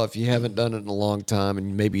 see how if you haven't done it in a long time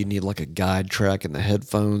and maybe you need like a guide track in the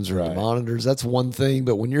headphones or the Right. monitors, that's one thing.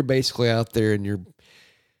 But when you're basically out there and you're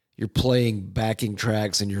playing backing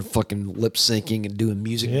tracks and you're fucking lip syncing and doing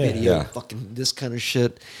music video, Yeah. fucking this kind of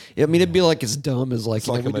shit. I mean, it'd be like as dumb as like,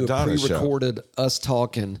 like we a do a Madonna show. pre-recorded us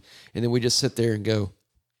talking and then we just sit there and go,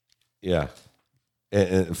 Yeah.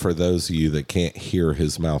 And for those of you that can't hear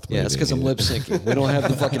his mouth moving, yeah, it's because I'm lip syncing. We don't have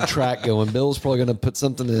the fucking track going. Bill's probably going to put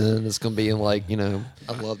something in. It's going to be in like,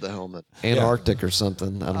 I love the helmet. Antarctic or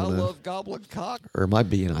something. I don't know. goblin cock. Or it might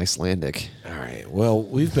be in Icelandic. All right. Well,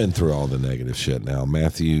 we've been through all the negative shit now.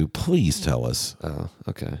 Matthew, please tell us. Oh,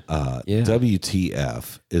 okay. Yeah.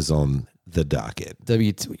 WTF is on the docket.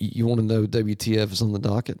 You want to know WTF is on the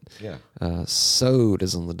docket? Yeah. SOAD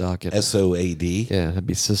is on the docket. SOAD? Yeah, that'd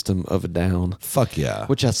be System of a Down. Fuck yeah.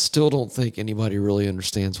 Which I still don't think anybody really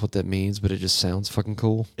understands what that means, but it just sounds fucking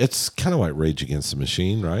cool. It's kind of like Rage Against the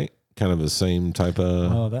Machine, right? Kind of the same type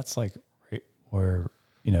of. Oh, that's like where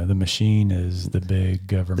the machine is the big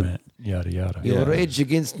government, yada yada. You rage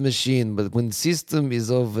against machine, but when system is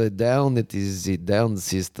of a down, it is a down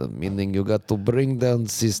system, meaning you got to bring down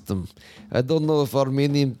system. I don't know if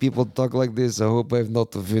Armenian people talk like this. I hope I've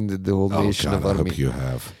not offended the whole Oh, nation God, of I Armenia. hope you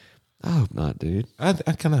have. I hope not, dude. I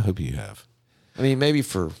kind of hope you have. I mean, maybe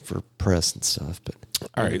for press and stuff, but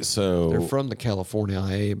All right. So. they're from the California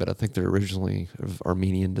IA, but I think they're originally of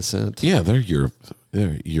Armenian descent. Yeah, they're Europeans.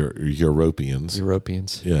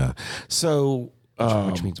 Europeans, Yeah. So.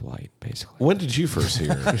 which means white, basically. When did you first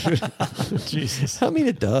hear? Jesus. I mean,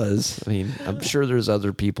 it does. I mean, I'm sure there's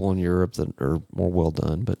other people in Europe that are more well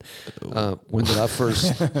done, but when did I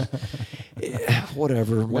first?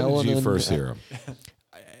 Whatever. When did you Melanin. first hear him?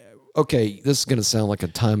 Okay, this is going to sound like a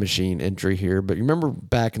time machine entry here, but you remember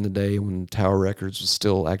back in the day when Tower Records was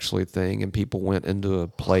still actually a thing and people went into a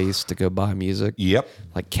place to go buy music? Yep.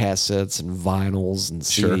 Like cassettes and vinyls and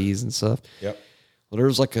Sure. CDs and stuff. Yep. Well, there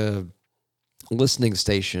was like a listening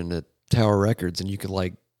station at Tower Records and you could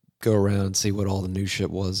like go around and see what all the new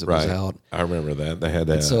shit was that was out. I remember that. They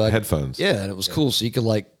had So headphones. Yeah, and it was cool. So you could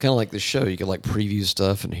like kind of like the show. You could like preview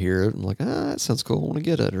stuff and hear it, and like, that sounds cool. I want to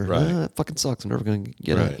get it, or Right. it fucking sucks. I'm never gonna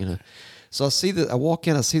get Right. it. So I see that. I walk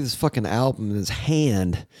in. I see this fucking album in his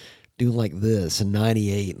hand, doing like this in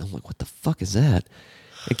 '98, and I'm like, what the fuck is that?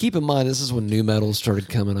 And keep in mind, this is when new metal started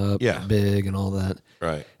coming up, Yeah. big and all that.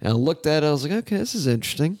 Right. And I looked at it. I was like, okay, this is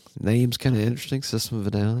interesting. Name's kind of interesting. System of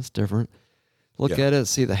a Down. It's different. Look Yeah. at it,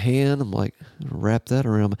 see the hand. I'm like, wrap that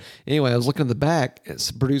around. Anyway, I was looking at the back.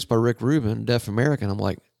 It's produced by Rick Rubin, Deaf American. I'm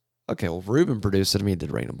like, okay, well, Ruben produced it. I mean, he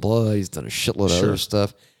did Rain and Blood. He's done a shitload of other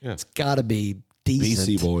stuff. Yeah. It's got to be decent.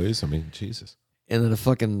 BC Boys. I mean, Jesus. And then I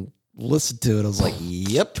fucking listened to it. I was like,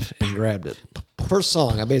 yep, and grabbed it. First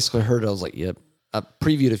song, I basically heard it. I was like, yep. I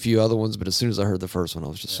previewed a few other ones, but as soon as I heard the first one, I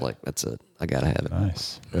was just like, that's it. I got to have it.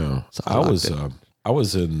 Nice. Yeah. So I liked was it. I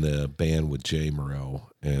was in the band with Jay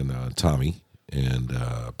Morrell and Tommy and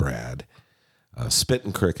Brad,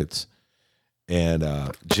 Spitting Crickets. And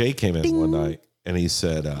Jay came in one night and he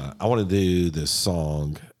said, I want to do this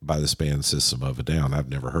song by this band System of a Down. I've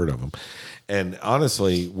never heard of them. And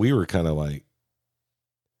honestly, we were kind of like,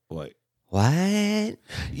 What?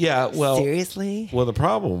 yeah, well, Seriously? well, the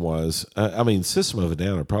problem was, I mean, System of a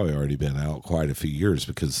Down had probably already been out quite a few years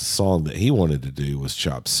because the song that he wanted to do was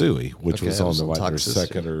Chop Suey, which Okay, was it on was the, on like, their Toxicity.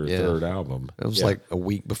 second or Yeah. third album. It was Yeah. like a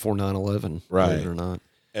week before 9/11, Right. believe it or not.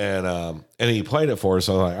 And he played it for us.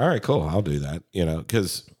 So I was like, all right, cool, I'll do that. You know,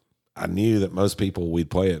 because I knew that most people we'd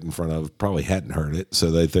play it in front of probably hadn't heard it,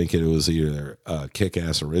 so they think it was either a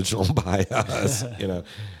kick-ass original by us, you know,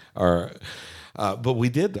 or. But we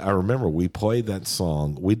did. I remember we played that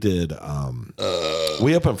song. We did.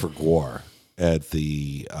 We opened for Gwar at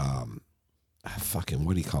the fucking,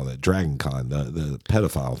 what do you call that? Dragon Con, the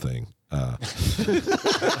pedophile thing.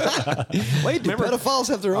 Wait, do pedophiles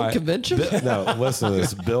have their own convention? No, listen to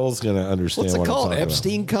this. Bill's gonna understand. What's it what I'm called? talking about.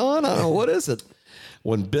 Epstein Con? I don't know. What is it?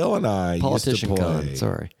 When Bill and I used to Politician play, Con.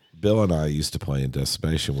 Sorry. Bill and I used to play in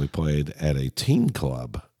Decimation. We played at a teen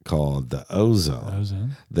club called the Ozone,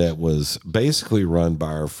 Ozone. that was basically run by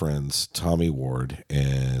our friends Tommy Ward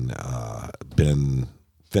and Ben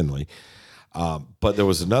Finley. But there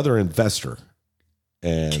was another investor,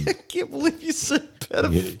 and I can't believe you said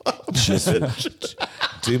pedophile. just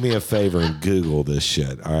do me a favor and Google this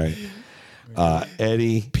shit. All right,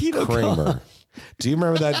 Eddie Kramer. Do you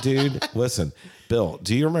remember that dude? Listen, Bill,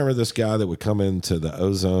 do you remember this guy that would come into the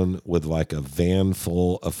Ozone with like a van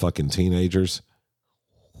full of fucking teenagers?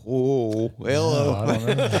 Oh, hello. I don't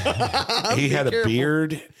remember. He had a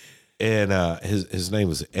beard, and his name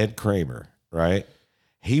was Ed Kramer, right?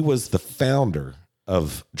 He was the founder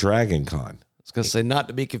of Dragon Con. I was going to say, not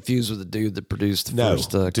to be confused with the dude that produced the No,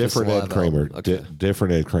 first different Kiss Ed Alive Kramer. album. Okay.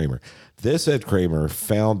 Different Ed Kramer. This Ed Kramer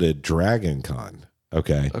founded Dragon Con.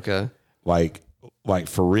 Okay. Okay. Like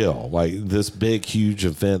for real, like this big, huge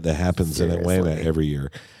event that happens in Atlanta every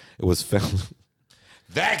year. It was found.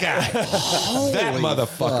 That guy, that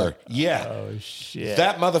motherfucker, yeah, Oh shit.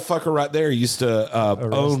 that motherfucker right there used to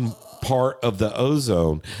own part of the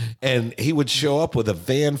Ozone, and he would show up with a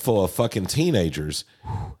van full of fucking teenagers.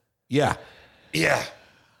 Yeah, yeah,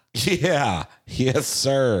 yeah, yes,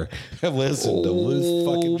 sir. Listen to Luke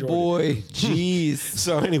fucking Jordan. Boy, jeez.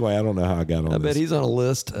 So anyway, I don't know how I got on I this. bet he's on a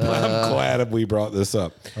list. I'm glad we brought this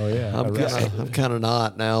up. Oh yeah. I'm kind of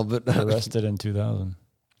not now, but Arrested in 2000.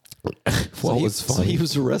 What was so funny? he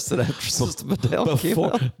was arrested after System of a Down came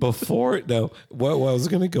out. Before what I was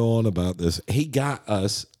going to go on about this, he got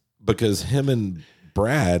us because him and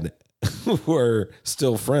Brad were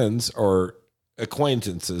still friends or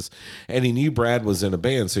acquaintances, and he knew Brad was in a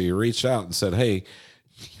band, so he reached out and said, "Hey,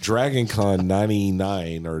 Dragon Con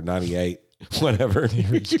 99 or 98, whatever." He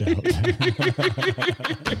reached out.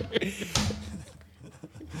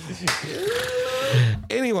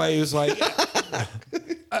 Anyway, he was like,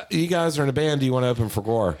 "You guys are in a band. Do you want to open for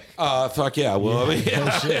Gore?" Fuck yeah. Well,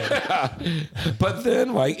 I mean, but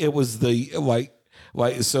then like it was the like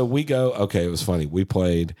so we go. Okay, it was funny. We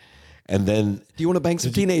played, and then Do you want to bang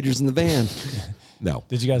some teenagers in the van? no,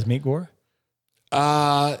 Did you guys meet Gore?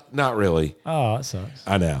 not really. Oh, that sucks.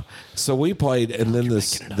 I know. So we played, and then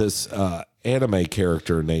this anime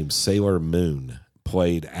character named Sailor Moon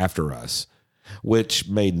played after us, which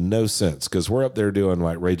made no sense because we're up there doing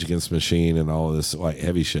like Rage Against the Machine and all this like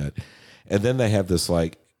heavy shit, and then they have this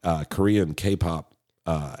like Korean K-pop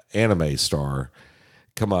anime star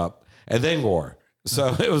come up, and then Gore.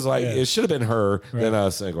 So it was like it should have been her, then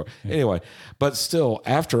us, and Gore. Anyway, but still,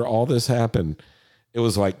 after all this happened, it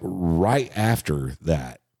was like right after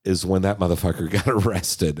that is when that motherfucker got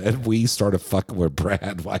arrested, and we started fucking with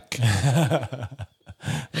Brad. Like, so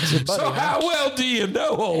how well do you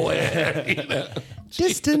know Olin? You know?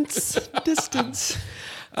 Distance. Just to times.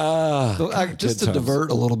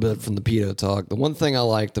 divert a little bit from the pedo talk, the one thing I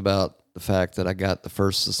liked about the fact that I got the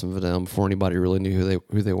first System of a Down before anybody really knew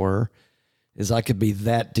who they were is I could be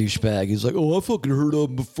that douchebag. He's like, "Oh, I fucking heard of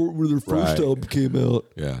them before when their first Right. album came out."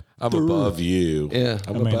 Yeah, I'm above you. Yeah,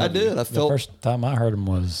 I did. I The felt first time I heard him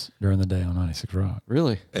was during the day on 96 Rock.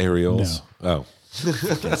 really Aerials. Oh,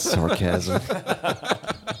 that's sarcasm.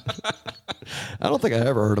 I don't think I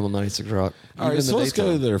ever heard them on 96 Rock. All right, so let's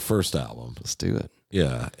go to their first album. Let's do it.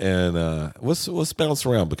 Yeah, and let's bounce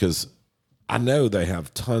around because I know they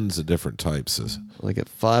have tons of different types of They got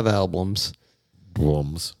 5 albums.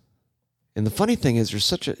 blooms. And the funny thing is,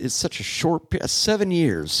 it's such a short period, 7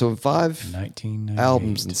 years. So 5 1998.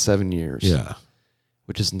 albums in 7 years. Yeah.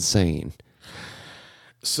 Which is insane.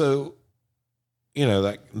 So, you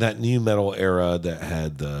know, that new metal era that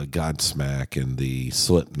had the Godsmack and the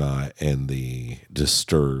Slipknot and the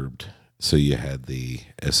Disturbed. So you had the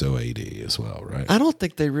SOAD as well, right? I don't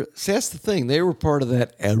think they see. That's the thing. They were part of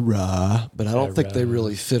that era, but I don't think they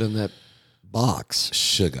really fit in that box.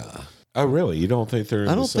 Sugar. Oh, really? You don't think they're?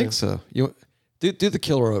 I don't think so. You do the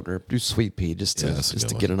Killer opener. Do Sweet Pea just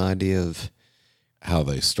to get an idea of how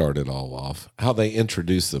they started all off, how they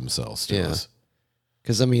introduced themselves to us.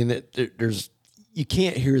 Because I mean, there's you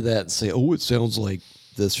can't hear that and say, "Oh, it sounds like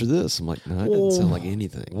this or this." I'm like, no, it doesn't sound like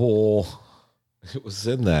anything. Well, it was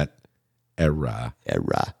in that era.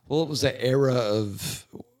 Well, it was that era of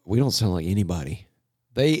we don't sound like anybody.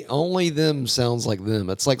 They only them sounds like them.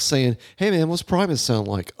 It's like saying, "Hey, man, what's Primus sound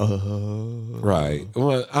like?" Right.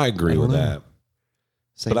 Well, I agree with that,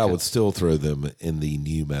 but I would still throw them in the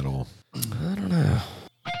new metal. I don't know.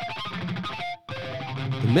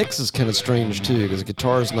 The mix is kind of strange too because the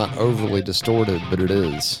guitar is not overly distorted, but it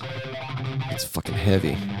is. It's fucking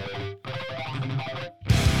heavy.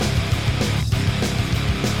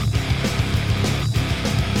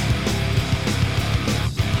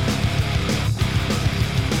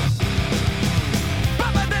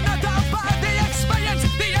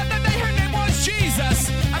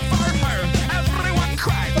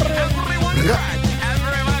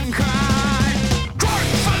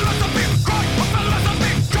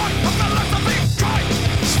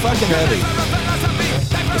 Fucking heavy.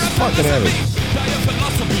 It's fucking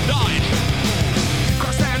heavy.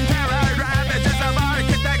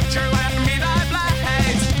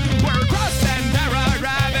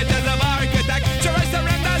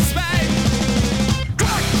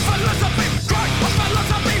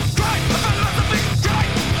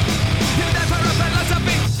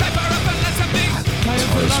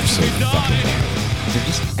 They're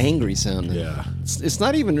just angry sounding. Yeah. It's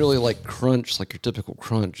not even really like crunch, like your typical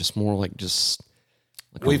crunch. It's more like just.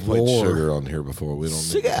 Like We've played roar. Sugar on here before. We don't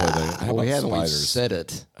need to play that. How Well, we about haven't. We Spiders? said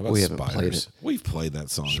it. How about We haven't Spiders? played it. We've played that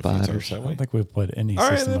song a few Spiders. times, I haven't we? don't think we've played any All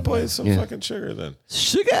right, System then of play a- some Yeah. fucking Sugar then.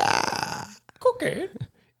 Sugar. Okay.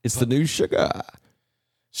 It's the new sugar.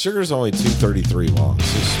 Sugar's only 2:33 long. So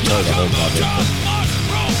just play the whole goddamn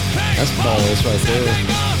thing. That's balls right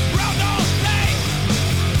there.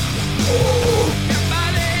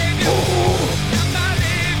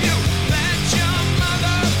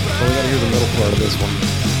 Well, we gotta hear the middle part of this one.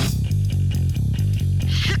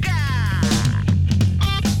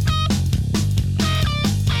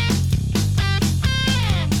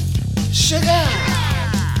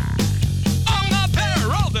 I'm not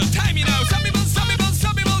there all the time, you know. Some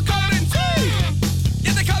people call it in tea.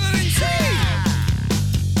 Yeah, they call it in tea.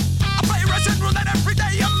 I play Russian roulette every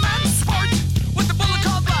day, a man's sport with the bullet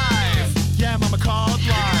called live. Yeah, mama called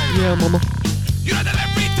live. Yeah, mama. You know that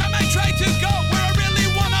every time I try to go where I really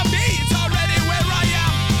wanna be, it's already where I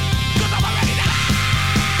am. 'Cause I'm already there.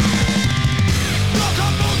 No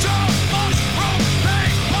kombucha, mushroom,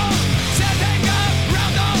 ping-pong, sitting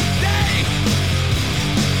around all day.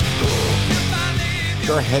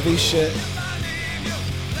 Their heavy shit.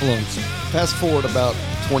 Hold on. Fast forward about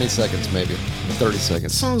 20 seconds, maybe 30 The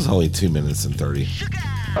seconds. song's only 2 minutes and 30.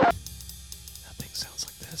 That thing sounds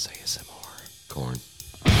like this ASMR. Corn.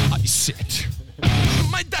 I sit.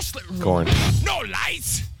 My desolate room. Corn. No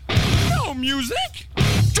lights. No music.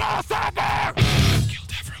 Just ever.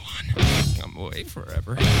 Killed everyone. I'm away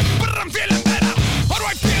forever. But I'm feeling better. How do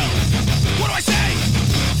I feel? What do I say?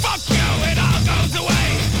 Fuck you, it all goes away.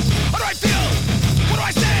 How do I feel? What do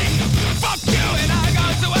I say? Fuck you, it all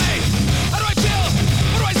goes away. How do I feel?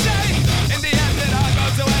 What do I say? In the end, it all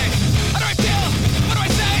goes away. How do I feel? What do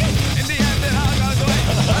I say? In the end, it all goes away.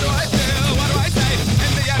 How do I feel? What do I say?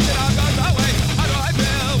 In the end, it all goes away. How do I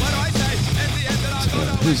feel? What do I say? In the end, it all goes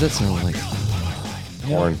away. Who's that sound like?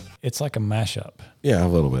 Corn. It's like a mashup. Yeah, a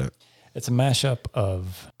little bit. It's a mashup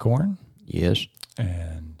of Corn Yes.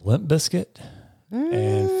 and Limp Bizkit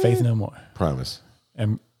and Faith No More. Promise.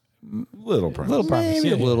 And Little promise. Little Promise. Maybe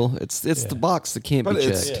Yeah, a little. It's the box that can't But be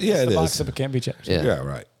it's- checked. yeah, it's it the box is. that can't be checked. Yeah. Yeah,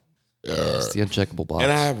 right. It's the uncheckable box.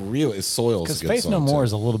 And I really Soil's a Because good Faith song No More too.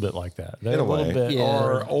 is a little bit like that. They're In a a little way. bit,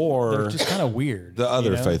 Yeah. or they're just kind of weird. the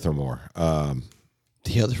other you know? Faith No More.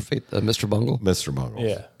 the other Faith, Mr. Bungle. Mr. Bungle.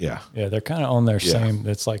 Yeah. Yeah. Yeah, they're kind of on their Yeah. same.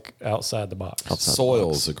 It's like outside the box. Outside the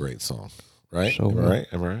Soil's box. a great song. Right? So Am I right?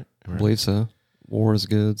 Am I right? Am I I right? believe so. War is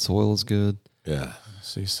good. Soil is good. Yeah.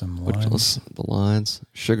 See some Which lines. was the lines.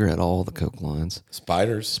 Sugar had all the Coke lines.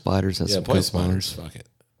 Spiders. Spiders has Yeah, some play Coke Spiders. lines. Fuck it.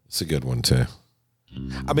 It's a good one too.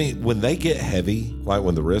 I mean, when they get heavy, like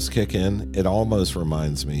when the riffs kick in, it almost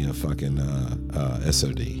reminds me of fucking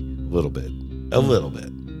SOD. A little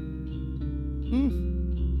bit.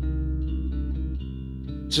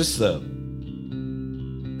 Just the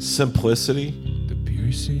simplicity. The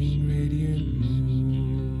piercing radiant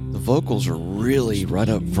moon. The vocals are really right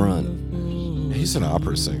up front. He's an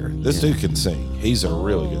opera singer. This dude can sing. He's a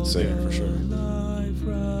really good singer for sure. Life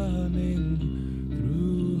running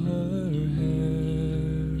through her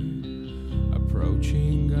hair.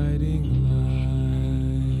 Approaching guiding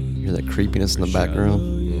light. You hear that creepiness in the background?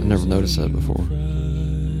 I never noticed that before.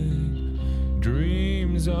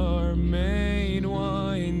 Dreams are made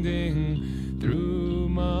winding through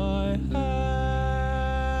my head.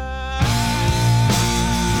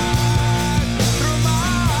 Through my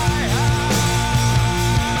head.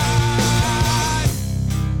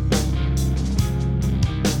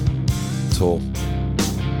 Tool.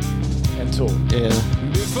 And Tool. Yeah.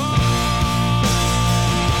 Before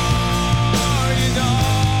you know.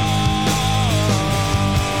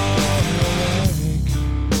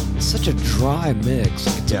 Such a dry mix.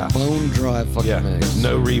 It's Yeah. a bone dry fucking Yeah. mix.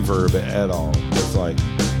 No reverb at all. It's like,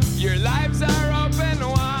 Your lives are open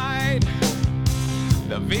wide.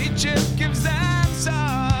 The V-chip gives them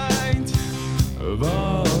sight of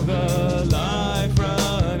all the life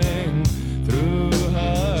running through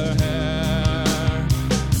her hair.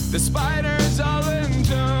 The spiders all in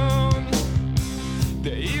tune.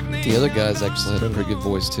 The evening. The other guys actually had a pretty good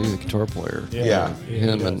voice too, the guitar player. Yeah.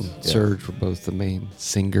 Him and Serge were both the main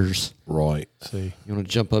singers. right. See. You want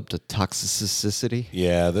to jump up to Toxicity?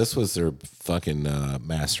 Yeah, this was their fucking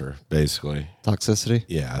master, basically. Toxicity?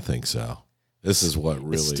 Yeah, I think so. This is what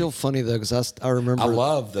really. It's still funny though, because I remember I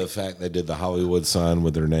love the fact they did the Hollywood sign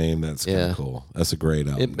with their name. That's kind of Yeah. cool. That's a great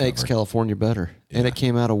album. it makes cover. California better. And it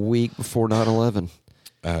came out a week before 9/11.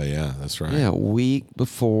 Oh yeah, that's right. Yeah, a week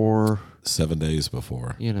before, 7 days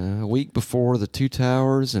before. a week before the Two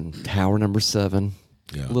Towers and Tower number 7.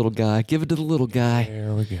 Yeah. Little guy. Give it to the little guy.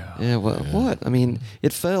 There we go. Yeah, well, what? I mean,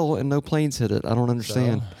 it fell and no planes hit it. I don't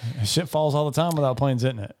understand. Shit falls all the time without planes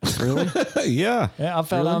hitting it. Really? yeah. Yeah, I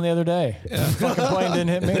fell down the other day. Fucking plane didn't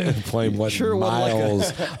hit me. Plane went Sure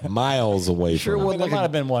wasn't miles away Sure from. wasn't There like might a,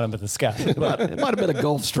 have been one up in the sky. it might have been a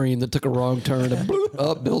Gulf Stream that took a wrong turn and bloop,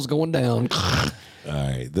 up, Bill's going down. All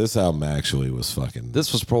right, this album actually was fucking.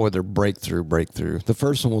 This was probably their breakthrough. The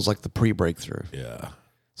first one was like the pre-breakthrough. Yeah.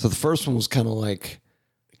 So the first one was kind of like,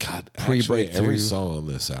 God, Pre-breakthrough. actually, every song on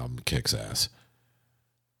this album kicks ass.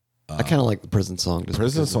 I kind of like the Prison song. Just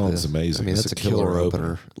Prison because of song's this. amazing. I mean, It's that's a a killer killer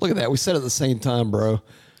opener. Look at that. We said it at the same time, bro.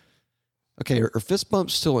 Okay, are fist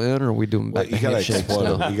bumps still in, or are we doing back You to gotta handshakes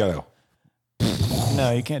explode. now? You gotta.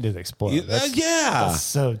 No, you can't do the explode. That's Yeah.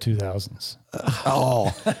 so 2000s.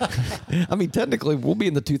 Oh, I mean, technically, we'll be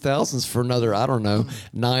in the 2000s for another, I don't know,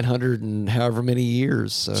 900 and however many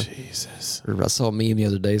years. So. Jesus. I saw a meme the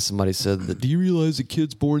other day. Somebody said that, do you realize that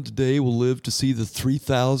kids born today will live to see the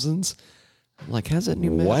 3000s? I'm like, how's that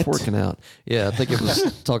new math What? working out? Yeah, I think it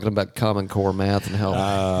was talking about Common Core math and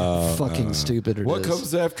how fucking stupid it is. What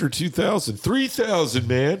comes after 2000? 3000,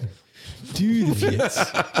 man. Dude,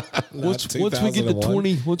 once we get to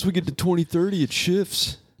 2001. once we get to 2030, it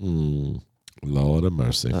shifts. Lord of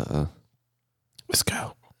mercy. Let's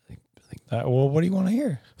go. Well, what do you want to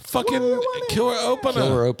hear? Fucking killer opener.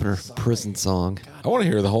 Killer opener, prison song. I want to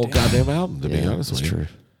hear the whole goddamn album, to be Yeah, honest that's with you. true.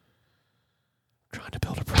 Trying to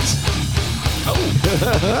build a prison.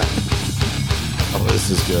 Oh, this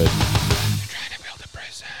is good. Trying to build a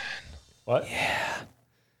prison. What?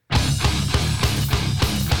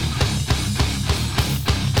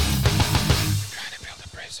 Trying to build a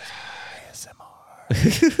prison.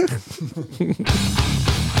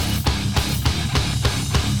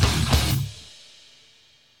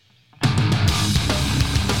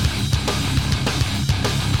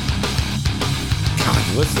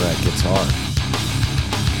 God, listen to that guitar.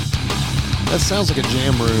 That sounds like a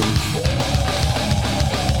jam room.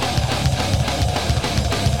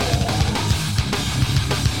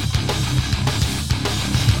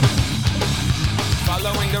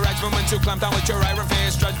 Following direction when to clamp down with your iron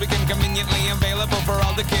fist. Drugs became conveniently available for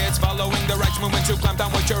all the kids. Following direction when to clamp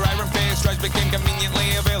down with your iron fist. Drugs became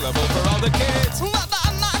conveniently available for all the kids.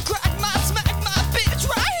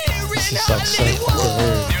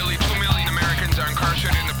 Nearly 2 million Americans are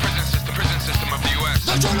incarcerated in the prison system of the U.S.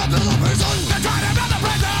 They're trying to build a prison. They're trying to build a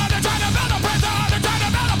prison. They're trying to build a prison. They're trying to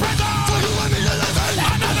build a prison. For you and me to live in.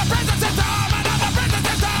 Another prison system. Another prison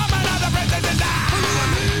system. Another prison system.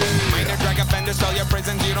 Minor drug offenders, so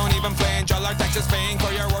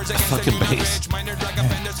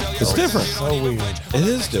different. So weird. It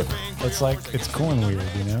is different. It's like it's corn weird,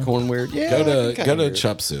 you know. Corn weird. Yeah. Go kinda to weird.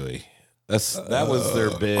 Chop Suey. That was their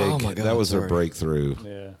big. oh my God, that was their sorry. breakthrough.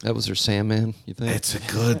 Yeah. That was their Sandman. You think? It's a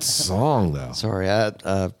good song though. Sorry,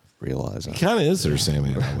 I realize It kind of is their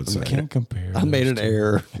Sandman, I would say. Can't compare. I made those an two.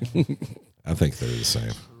 error. I think they're the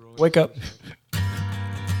same. Wake up.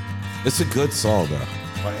 It's a good song though.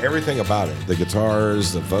 Like everything about it, the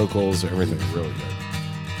guitars, the vocals, everything's really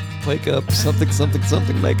good. Wake up, something, something,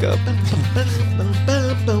 something, make up.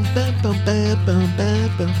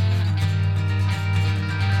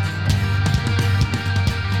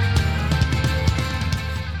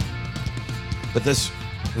 But this,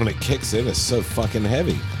 when it kicks in, it's so fucking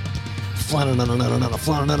heavy. No,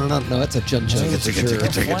 that's a Jun Jun. for sure.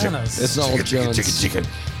 Flanas. It's all Juns. Chicken.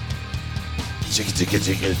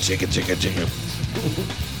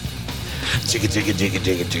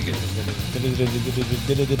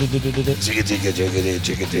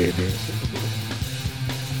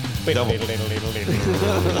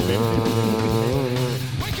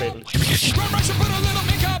 Grab brush and put a little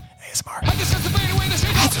makeup. ASMR. I discuss the fade away the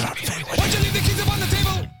shake up. Why'd you leave the keys up on the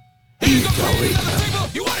table? Here you go, create another table.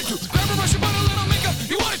 You wanted to. Grab a brush and put a little makeup.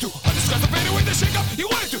 You wanted to. I discuss the fade away the shake up. You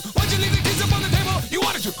wanted to. Why'd you leave the keys up on the table? You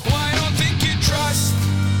wanted to. Well, I don't think you trust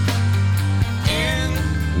in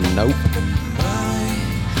Nope.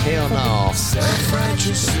 Hell no.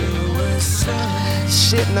 self-righteous suicide.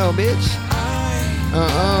 Shit no, bitch.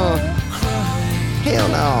 Hell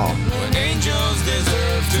no. When angels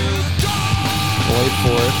deserve to die. Wait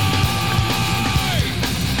for it.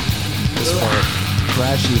 This part.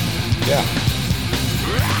 Crashy. Yeah.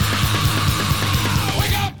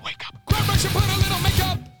 Wake up! Wake up! Grab brush and put a little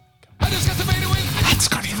makeup. I discuss the fade away. That's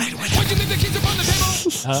gonna be fade away. Why'd you leave the keys up on the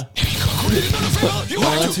table? Huh? Here you go, create another table. You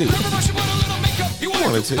wanted to. Grab a brush and put a little makeup. You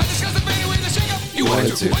wanted to. I discuss the fade away, the shake up. You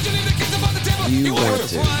wanted to. Why'd you leave the keys up on the table? You wanted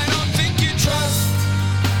to. Well, I don't think you trust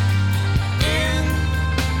in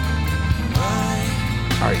my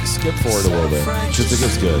All right, skip forward a little bit because it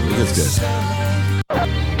gets good. It gets good.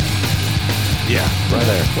 Yeah, right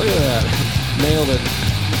there. Look at that. Nailed it.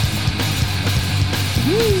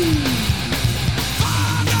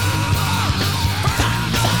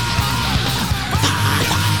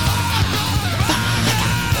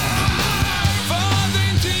 Father,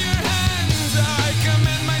 into your hands I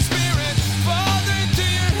commend my spirit. Father, into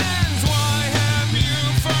your hands, why have you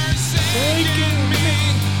forsaken me?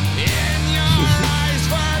 In your eyes,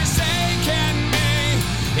 forsaken me.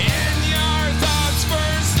 In your thoughts,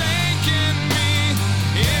 forsaken me.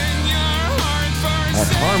 In your heart, All right,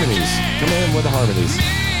 forsaken harmonies. Come in with the harmonies. me.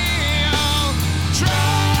 Oh,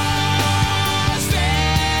 trust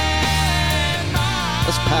in my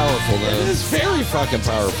That's powerful, It though. is very fucking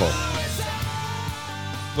powerful.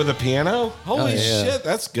 With a piano? Holy yeah. shit,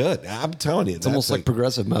 that's good. I'm telling you. It's almost like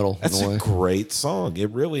progressive metal. That's in a a way. great song. It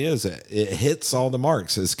really is. It hits all the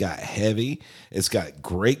marks. It's got heavy. It's got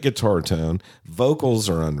great guitar tone. Vocals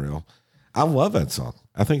are unreal. I love that song.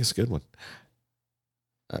 I think it's a good one.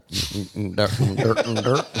 Dirt.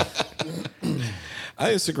 I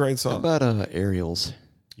think it's a great How song. about Aerials?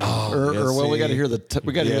 Oh, Or well, we got to hear the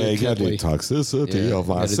we got to yeah, hear you the got to do tiddly. toxicity Yeah, of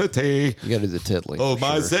my you gotta- city. You got to do the tiddly. Oh,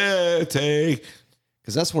 my city.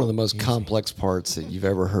 Because that's one of the most complex parts that you've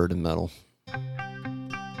ever heard in metal.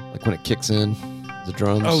 Like when it kicks in, the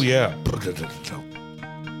drums. Oh, yeah.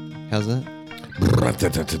 How's that?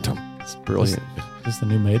 It's brilliant. Is this the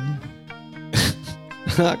new Maiden?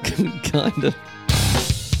 kind of.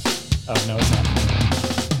 Oh no, it's not.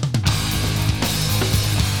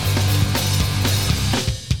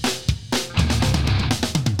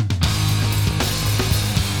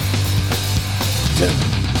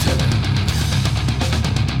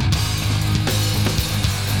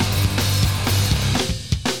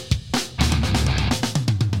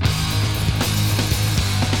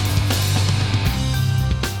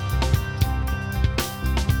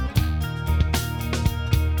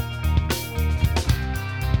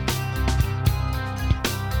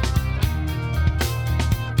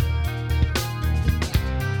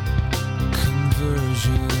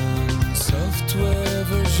 Conversion, software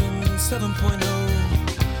version 7.0.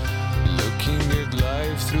 Looking at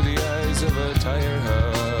life through the eyes of a tire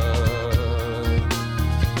hub.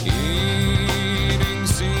 Eating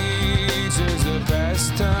seeds is a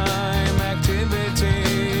pastime activity.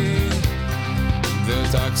 The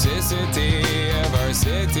toxicity of our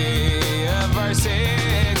city, of our city.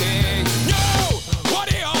 Yo! What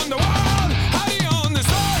do you own the world? How do you own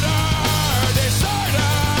disorder?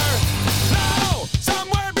 Disorder! No!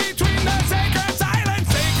 Somewhere between the sacred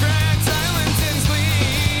silence and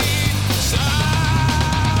sleep.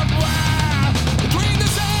 Somewhere between the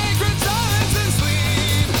sacred silence and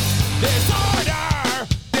sleep.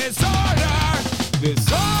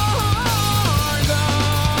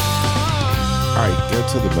 All right, go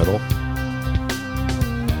to the middle.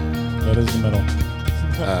 That is the middle.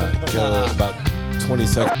 Go about 20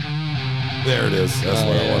 seconds. There it is. That's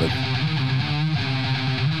what I wanted.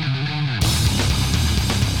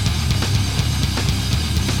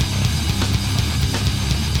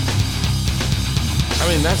 I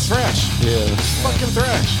mean, that's thrash. Yeah. It's fucking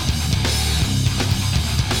thrash.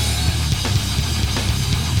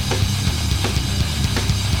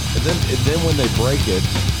 And then when they break it,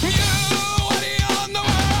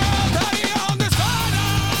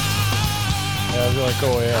 Yeah, I was like,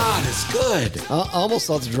 oh yeah. God, it's good. I almost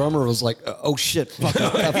thought the drummer was like, oh shit, fuck,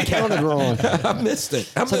 I counted wrong. I missed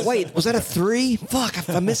it. It's like, wait, was that a 3? Fuck,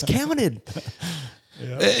 I miscounted.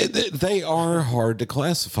 They are hard to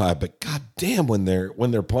classify, but goddamn, when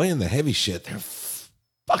they're playing the heavy shit, they're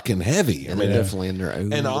fucking heavy. And they're definitely in their own.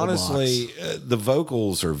 And little honestly, box. the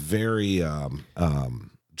vocals are very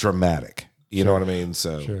dramatic. You know what I mean?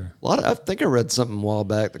 So Sure. I think I read something a while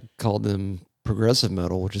back that called them progressive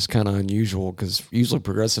metal, which is kind of unusual because usually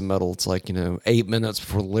progressive metal, it's like, 8 minutes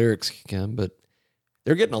before the lyrics can come, but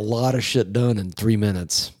they're getting a lot of shit done in 3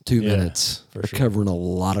 minutes, 2 minutes. They're covering a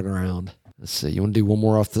lot of ground. Let's see. You want to do one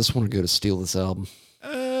more off this one or go to Steal This Album?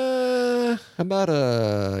 How about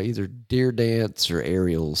either Deer Dance or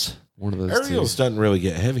Aerials? One of those Ariel's two. doesn't really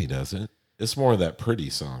get heavy, does it? It's more of that pretty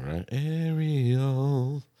song, right?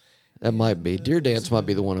 Ariel. That might be. Deer Dance might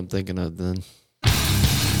be the one I'm thinking of then.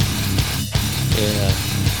 Yeah.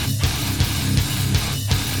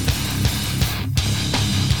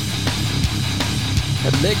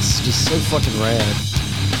 That mix is just so fucking rad.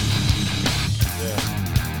 Yeah.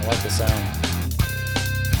 I like the sound.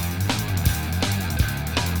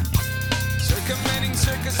 Circumventing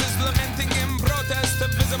circuses, lamenting in protest of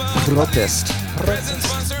visible Protest. presence,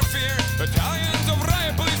 sponsor fear. Battalions of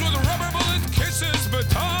riot police with rubber bullet kisses,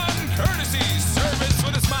 baton courtesy, service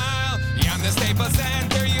with a smile. Beyond the Staples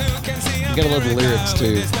Center, you can see You gotta love the America lyrics, with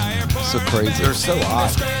too. this dire So poor crazy. They're so odd.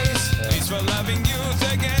 disgrace. Peaceful loving youth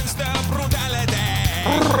against the brutality.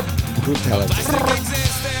 Brutality. Plastic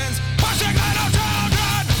existence, pushing little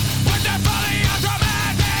children with their fully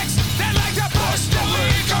automatics. They like to push the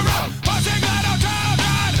weak around. Pushing little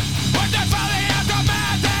children with their fully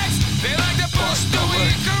automatics. They like to push the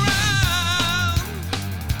weak around.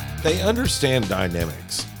 They understand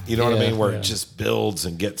dynamics. You know what I Yeah. mean? Where it just builds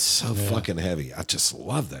and gets so fucking heavy. I just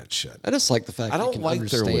love that shit. I just like the fact I you don't can like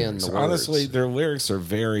their understand lyrics. the words. Honestly, their lyrics are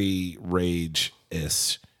very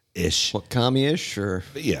rage-ish. What, commie-ish or...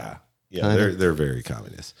 But yeah. Yeah, Kind they're very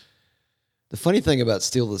communist. The funny thing about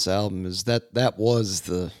Steal This Album is that was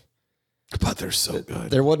the... But they're so good.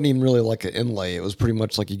 There wasn't even really like an inlay. It was pretty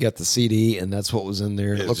much like you got the CD and that's what was in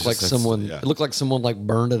there. It It looked was like just- someone. yeah. It looked like someone like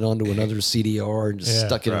burned it onto another CDR and just Yeah,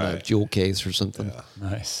 stuck it in a right. jewel case or something.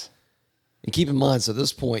 Nice. And keep in mind, so at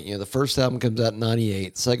this point, the first album comes out in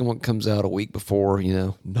 '98, second one comes out a week before,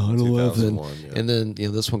 9/11, 2001, yeah. and then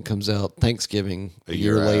this one comes out Thanksgiving a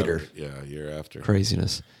year later. After. Yeah, a year after.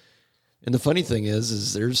 Craziness. And the funny thing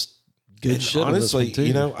is there's good And shit. honestly, on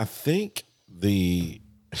this one too. I think the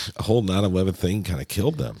whole 9/11 thing kind of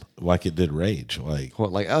killed them, like it did Rage. Like,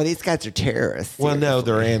 What, like, oh, these guys are terrorists. well, no,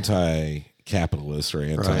 they're anti-capitalist or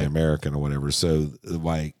anti-American or whatever. So,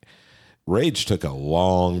 like, Rage took a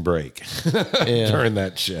long break during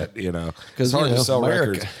that shit. It's hard to sell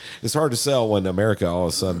America. records. It's hard to sell when America all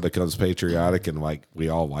of a sudden becomes patriotic and like we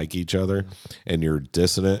all like each other, and you're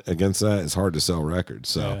dissonant against that. It's hard to sell records.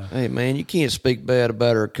 So, Hey, man, you can't speak bad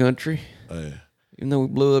about our country. Even though we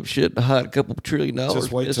blew up shit to hide a couple $1 trillion.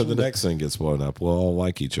 just wait till the But- next thing gets blown up. We'll all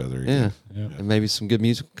like each other. Yeah. Again. And maybe some good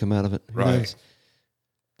music will come out of it. Who Right. knows?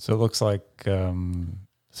 So it looks like some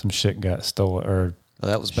shit got stolen or Oh,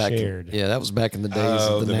 that was back. Shared. Yeah, that was back in the days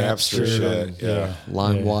of the Napster, shit. and Yeah.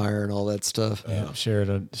 LimeWire and all that stuff. shared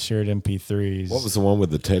MP3s. What was the one with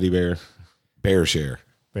the teddy bear? Bear Share.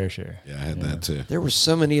 Bear Share? Yeah, I had that too. There were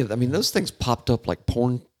so many. Those things popped up like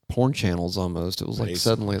porn channels almost. It was like Nice.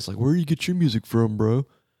 suddenly it's like, where do you get your music from, bro?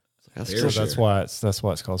 It's like, Bear So that's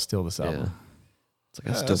why it's called Steal This yeah. Album. It's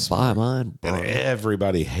like I still buy mine, bro. And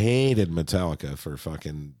everybody hated Metallica for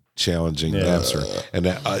fucking challenging Napster, and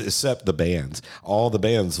except the bands. All the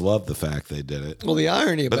bands loved the fact they did it, Well, the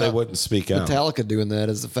irony but about they wouldn't speak out. Metallica doing that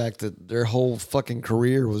is the fact that their whole fucking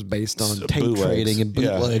career was based on tape bootlegs. trading and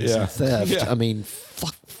Yeah, bootlegs yeah. and theft. Yeah.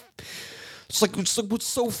 Fuck. It's like we're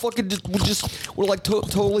so fucking we're like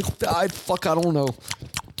totally died. Fuck, I don't know.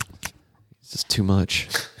 It's just too much.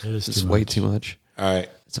 It is It's too way much. too much. All right,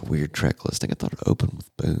 It's a weird track listing. I thought it opened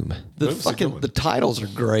with Boom. The Boom's a good one. the titles are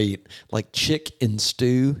great. Like Chick and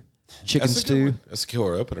Stew. Chicken that's a good Stew. one. That's a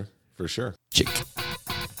killer opener for sure. Chick.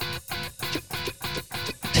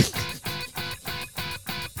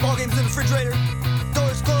 For Ball games in the refrigerator.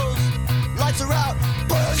 Doors closed. Lights are out.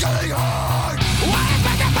 But it's getting hard. What is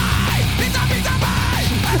pizza pie? Pizza, pizza pie.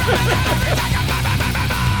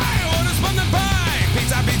 What is pumpkin pie?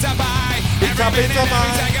 Pizza, pizza pie. Pizza, pizza pie.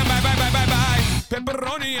 Every second, bye, bye, bye, bye, bye.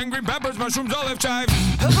 Pepperoni and green peppers, mushrooms, olive chives.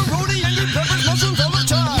 Pepperoni, onion, peppers, mushrooms, olive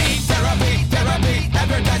chives. Me therapy, therapy,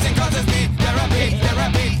 advertising causes me therapy,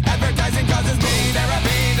 therapy, advertising causes me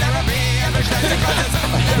therapy, therapy, advertising causes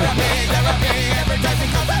therapy, therapy,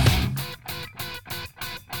 advertising causes.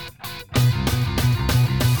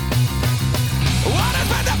 What is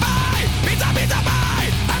pizza pie? Pizza,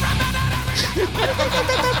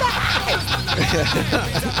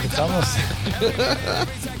 pizza pie.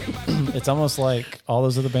 It's almost like all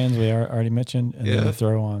those other bands we already mentioned, and then you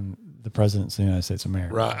throw on the Presidents of the United States of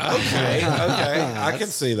America. Right. Okay. Okay. I can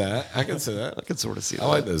see that. I can see that. I can sort of see that. I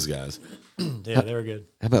like those guys. Yeah, they were good.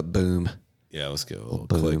 How about Boom? Yeah, let's go.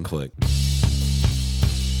 A little Boom. click.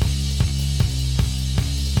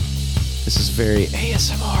 This is very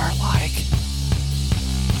ASMR-like.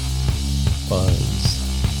 Buzz.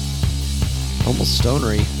 Almost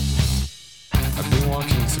stonery. I've been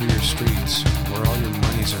walking through your streets, where all your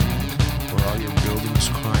money's earned, where all your buildings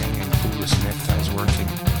crying and clueless neckties working,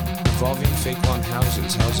 evolving fake lawn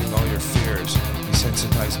houses, housing all your fears,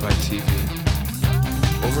 desensitized by TV.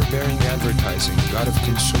 Overbearing advertising, god of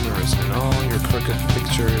consumerism, and all your crooked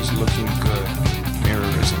pictures looking good.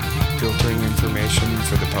 Mirrorism, filtering information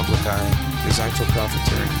for the public eye, designed for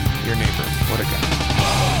profiteering. Your neighbor, what a guy.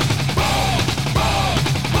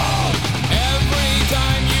 Every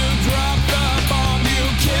time you drop the bomb, you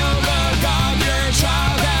kill the god your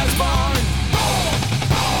child has born.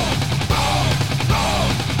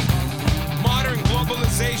 Modern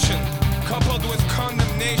globalization, coupled with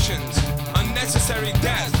condemnations, unnecessary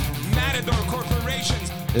death, matador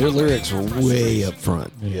corporations. Their lyrics are way up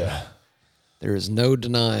front. Yeah. There is no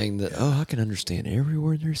denying that. Oh, I can understand every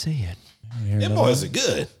word they're saying. Them boys are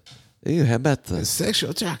good. Ew, how about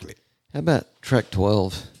Sexual chocolate. How about track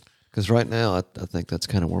 12? Because right now, I think that's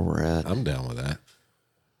kind of where we're at. I'm down with that.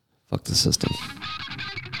 Fuck the system.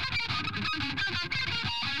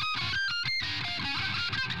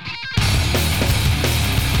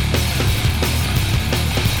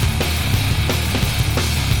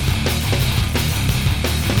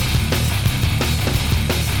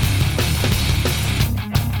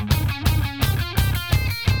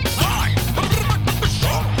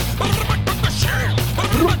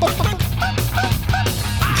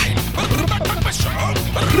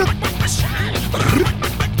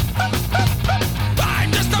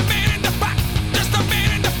 I'm just a man in the back, just a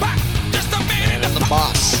man in the back, just a man in the back.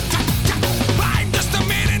 Boss. I'm just a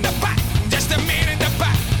man in the back, just a man in the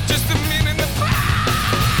back, just a man in the back.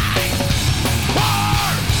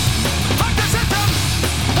 War! Fuck the system!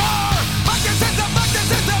 War! Fuck the system! Fuck the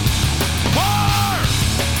system! War!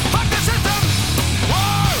 Fuck the system!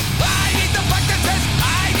 War! I need to fuck the system!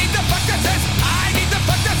 I need to fuck the system! I need to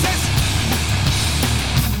fuck the system!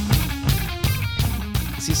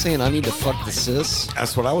 Is he saying I need to fuck the sis?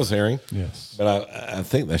 That's what I was hearing. Yes. But I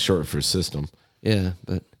think that's short for system. Yeah,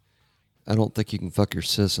 but I don't think you can fuck your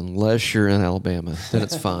sis unless you're in Alabama. Then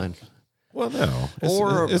it's fine. Well, no.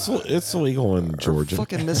 Or- It's illegal in Georgia.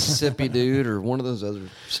 Fucking Mississippi, dude, or one of those other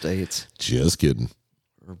states. Just kidding.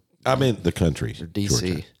 I mean, the country. Or DC. Georgia.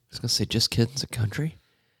 I was going to say, just kidding, it's a country.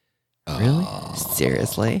 Really?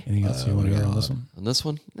 Seriously? Anything else you want to hear on this one? On this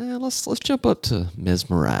one? Nah, let's jump up to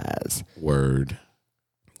Mesmerize. Word.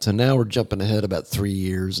 So now we're jumping ahead about 3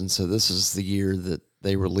 years, and so this is the year that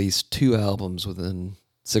they released 2 albums within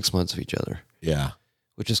 6 months of each other, Yeah.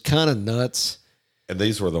 which is kind of nuts. And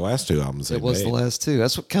these were the last 2 albums they It was made. the last 2.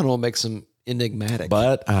 That's what kind of what makes them enigmatic.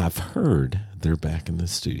 But I've heard they're back in the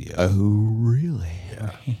studio. oh, really?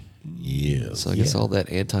 Yeah. So I guess all that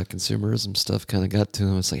anti-consumerism stuff kind of got to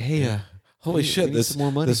him. It's like, hey, Holy we shit, need this some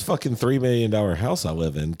more money. This fucking $3 million house I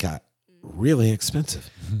live in got really expensive.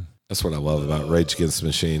 That's what I love about Rage Against the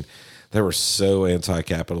Machine. They were so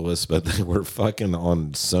anti-capitalist, but they were fucking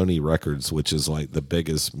on Sony Records, which is like the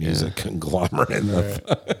biggest music conglomerate in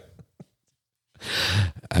the.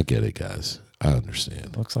 I get it, guys. I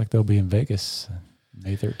understand. Looks like they'll be in Vegas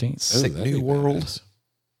May 13th. Sick that'd New be World. badass.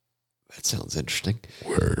 That sounds interesting.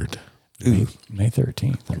 Word. May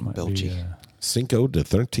 13th. That might Belgium. be Cinco de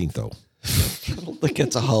 13th. I don't think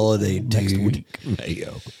it's a holiday, dude.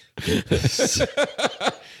 Mayo.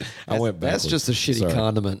 I went back. That's just a shitty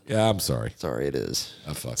condiment. Yeah, I'm sorry. Sorry, it is.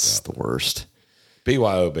 I fucked It's up. the worst.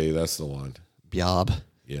 BYOB, that's the one. Byob.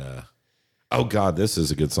 Yeah. Oh God, this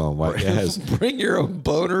is a good song. Why it has Bring your own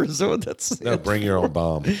boner. Is that what that's no, bring your own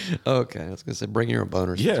bomb. Okay, I was gonna say bring your own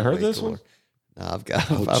boners. Yeah, That's heard way this cooler. one? I've got.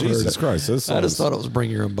 Oh, I've Jesus heard it. Christ! This I just song's thought it was "Bring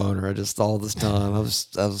Your Own Boner." I just all this time I was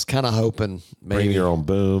kind of hoping maybe Bring Your Own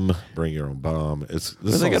Boom, Bring Your Own Bomb. It's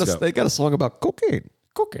this they song's they got a song about cocaine.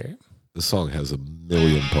 Okay. This song has a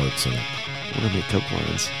million parts in it. What are my coke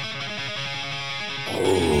lines?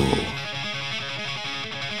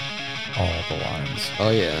 All the lines. Oh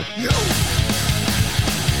yeah.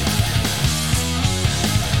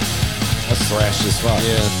 That's thrashed as fuck.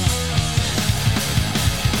 Yeah.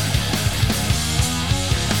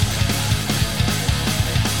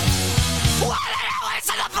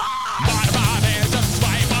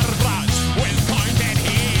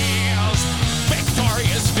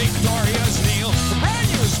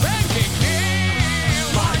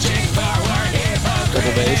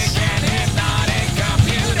 Double bass.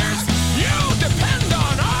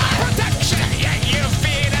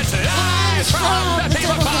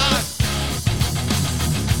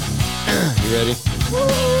 You ready?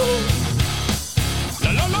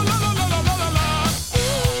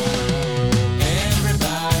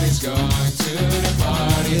 Everybody's going to the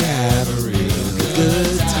party, have a real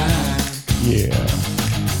good time. Yeah.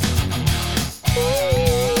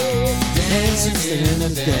 Dancing in the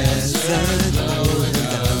desert, blowing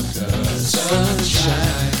up the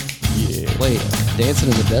sunshine. Yeah. Wait, dancing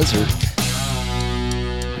in the desert.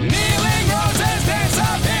 Kneeling roses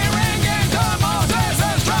disappearing into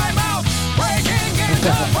Moses' dry mouth, breaking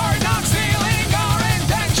into for not stealing our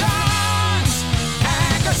intentions.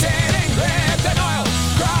 Anger sitting gripped in oil,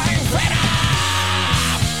 crying freedom.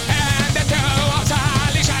 And the two of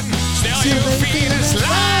salvation, still you feed us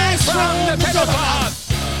lies from the tablecloth.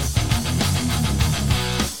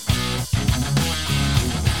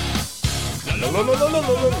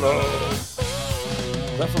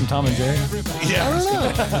 Is that from Tom and Jerry?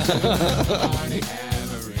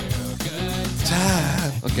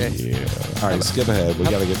 Okay. Yeah. All right, skip ahead. We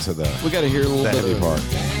got to get to the We got to hear a little bit heavy of part.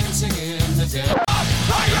 There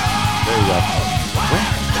you go.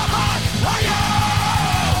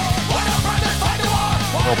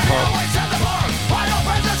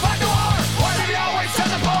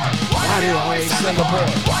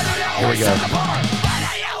 Here we go.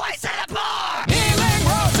 Healing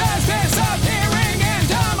roses disappearing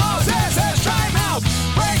into Moses' dry mouth,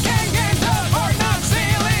 breaking into for not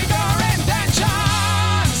stealing our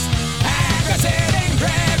intentions. Anger sitting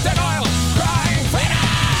gripped in oil, crying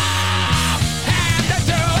freedom. And the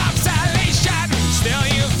two of salvation, still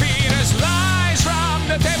you feed us lies from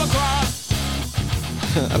the tablecloth.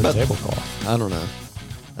 The tablecloth. I don't know.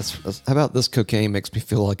 That's how about this cocaine makes me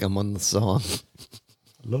feel like I'm on the song.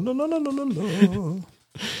 La, la, la, la, la, la.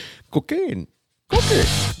 Cocaine. Cocaine.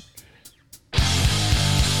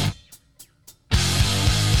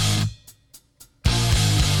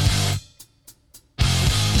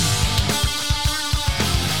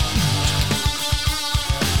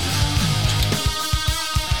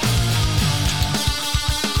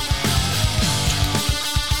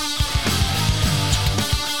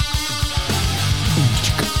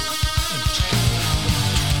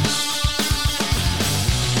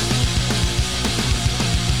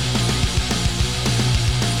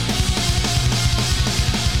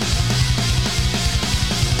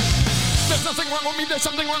 There's nothing wrong with me, there's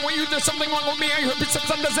something wrong with you, there's something wrong with me. I hope it's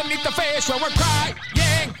something doesn't need the face when we're crying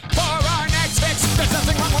for our next fix. There's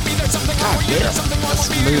nothing wrong with me, there's something wrong with you, there's something wrong with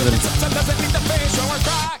me. I hope it's something doesn't need the face when we're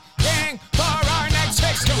crying for our next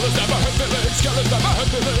fix. Skeleton never had the legs, skeleton never had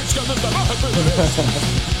the legs, skeleton never had the legs.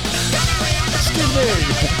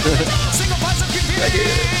 Single positive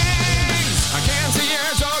feelings. I can't see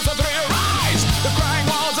your souls of three rise. The crying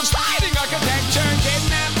walls of sliding architecture,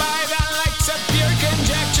 kidnapped by the lights of pure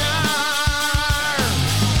conjecture.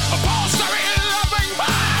 Upholstery loving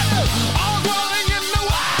man, all dwelling in the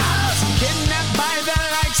walls, kidnapped by the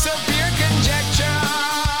likes of pure conjecture.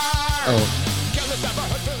 Oh.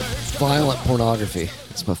 Violent pornography.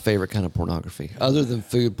 It's my favorite kind of pornography, other than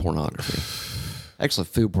food pornography. Actually,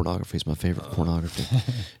 food pornography is my favorite pornography.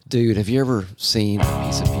 Dude, have you ever seen a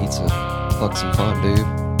piece of pizza fuck some fondue?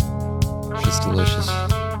 It's just delicious.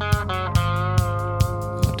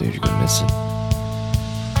 Oh, dude, you're gonna miss it.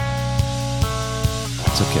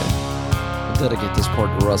 It's okay. I'll dedicate this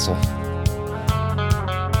part to Russell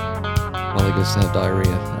while he goes to have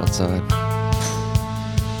diarrhea outside.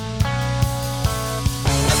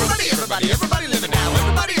 Everybody living now.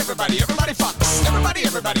 Everybody fucks. Everybody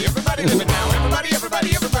living now.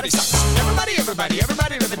 Everybody sucks. Everybody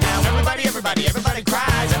living now. Everybody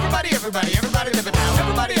cries. Everybody living now.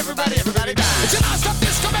 Everybody dies. It's an all-stop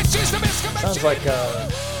disco back, cheese, the disco back. Sounds like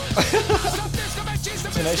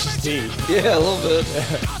Tenacious D. Yeah, a little bit.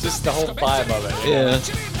 Just the whole vibe of it. Yeah,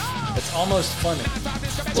 It's almost funny.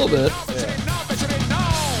 a little bit. Yeah.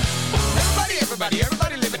 everybody,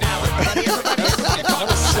 everybody living now. Everybody, everybody, everybody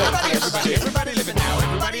fucks. Everybody, everybody, everybody living now.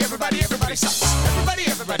 Everybody, everybody, everybody sucks. Everybody,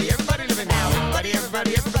 everybody, everybody living now. Everybody,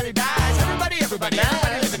 everybody, everybody dies. Everybody, everybody,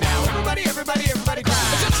 everybody living now. Everybody, everybody, everybody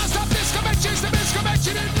cries. It's a non-stop disco convention, the disco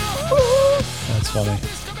convention. That's funny.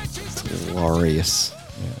 Glorious.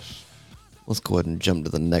 Yes. Let's go ahead and jump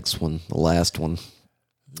to the next one, the last one.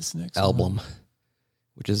 This next album, one.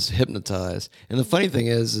 which is Hypnotize. And the funny thing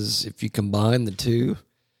is if you combine the two,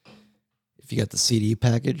 if you got the CD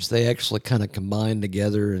package, they actually kind of combine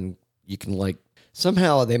together, and you can like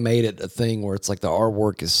somehow they made it a thing where it's like the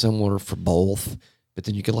artwork is similar for both, but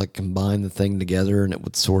then you could like combine the thing together and it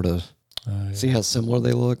would sort of see how similar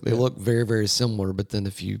they look. They look very, very similar, but then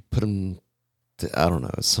if you put them I don't know,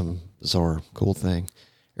 it's some bizarre cool thing.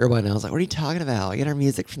 Everybody now is like, what are you talking about? We get our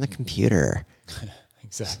music from the computer.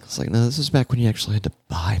 Exactly. It's like, no, this is back when you actually had to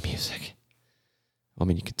buy music. Well, I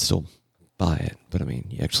mean, you could still buy it, but I mean,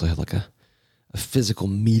 you actually had like a physical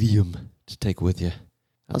medium to take with you.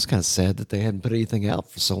 I was kind of sad that they hadn't put anything out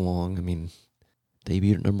for so long. I mean,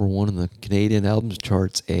 debuted at number 1 in the Canadian albums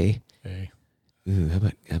charts, Ooh, how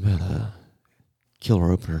about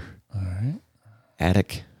Killer Opener? All right.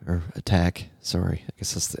 Attic, or Attack, sorry. I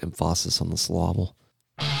guess that's the emphasis on the syllable.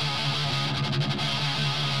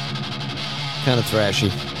 Kind of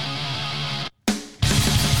thrashy.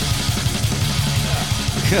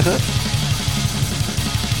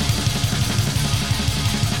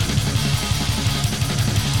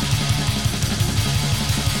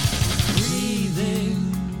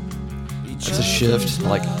 That's a shift.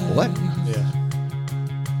 Like, what? Yeah.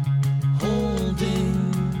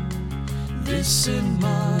 Holding this in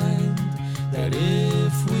mind, that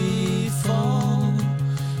if we fall,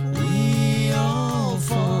 we all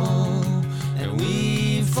fall, and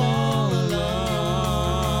we fall alone.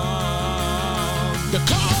 The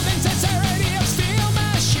cold insincerity of steel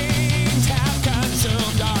machines have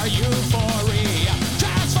consumed our euphoria,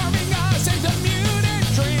 transforming us into muted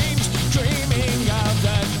dreams, dreaming of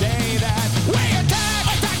the day that we attack,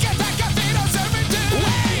 fetal servitude.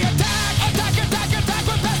 We attack,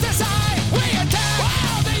 with pesticide. We attack,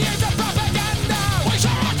 all the years of propaganda. We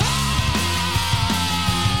shall attack.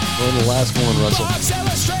 Or the last one, Russell. Books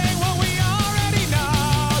illustrate what we already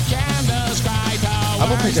know. Can describe how I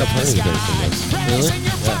don't think I've heard anything from this. Raising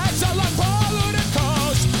your flags along polluted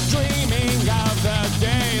coast, dreaming of the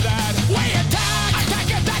day that we attack,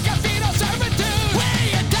 fetal servitude. We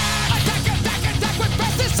attack, with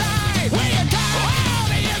pesticide. We attack, all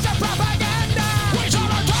the years of propaganda. We shall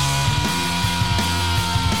attack.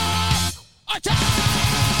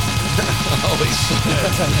 Holy shit.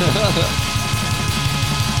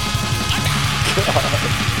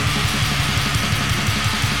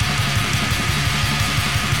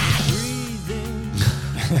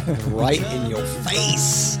 Right in your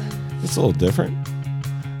face. It's a little different.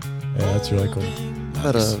 Yeah, that's really cool.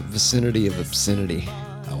 About a vicinity of obscenity.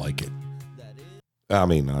 I like it. I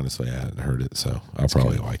mean, honestly, I hadn't heard it, so I'll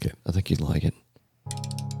probably like it. I think you'd like it.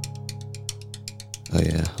 Oh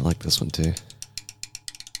yeah, I like this one too.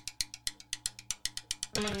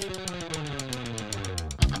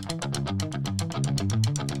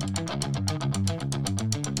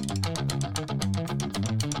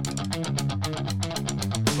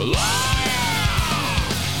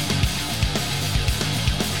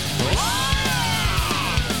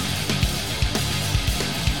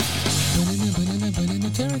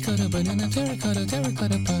 Banana terracotta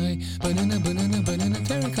pie. Banana terracotta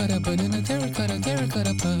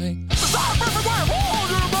pie.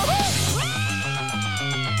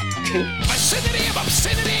 Vicinity of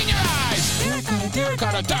obscenity in your eyes.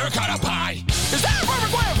 Terracotta pie. Is that a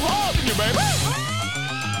perfect way of holding you, baby?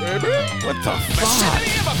 What the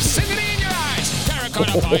Vicinity of obscenity in your eyes.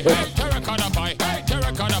 Terracotta pie. Hey, terracotta pie. Hey,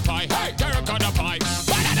 terracotta pie. Hey, terracotta pie.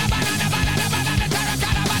 Banana, terracotta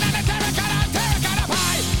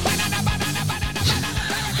pie.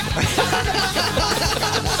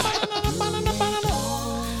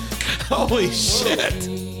 Holy shit.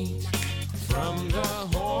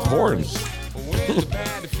 Horns.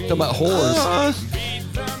 Talking about whores.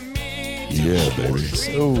 Yeah, baby.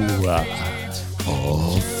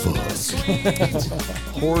 Oh, fuck.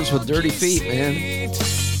 Whores with dirty feet, man.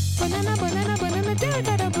 Banana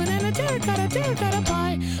terracotta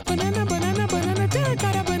pie. Banana terracotta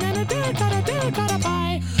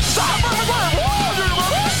pie.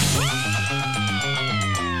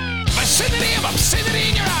 Vicinity of obscenity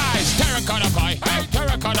in your eyes. Terracotta pie. Hey,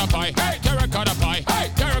 terracotta pie. Hey, terracotta pie.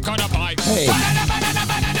 Hey, terracotta pie. Hey. Banana, terracotta,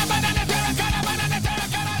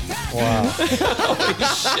 Wow. Holy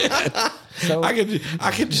shit. So I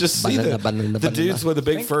could just see the dudes with the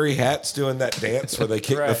big furry hats doing that dance where they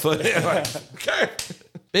kick the Right. foot in. Like, okay.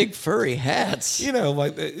 Big furry hats. You know,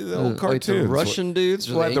 like the old Wait, cartoons. the Russian dudes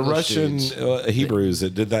or Well, the the English Russian dudes? Hebrews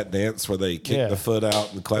that did that dance where they kick Yeah. the foot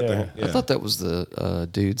out and clap their I thought that was the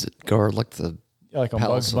dudes that guard like the like on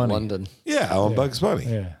Palace Bugs of Bunny. London. Yeah, on Bugs Bunny.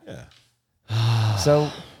 Yeah. So,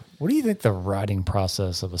 what do you think the writing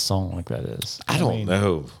process of a song like that is? I don't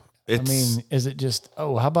know. Is it just,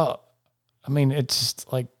 how about, it's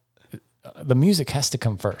just like the music has to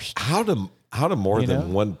come first. How to more You than know?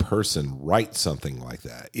 one person write something like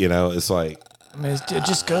that? You know, it's like It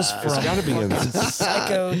just goes from it's got to be in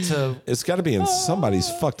psycho to it's got to be in somebody's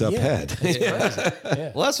fucked up head.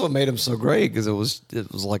 Well, that's what made him so great because it was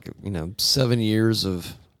like 7 years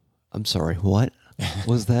of. I'm sorry, what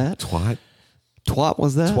was that? Twat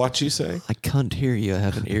was that? What you say? I can't hear you. I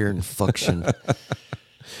have an ear infection.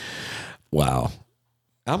 Wow,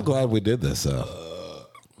 I'm glad we did this.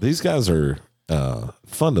 These guys are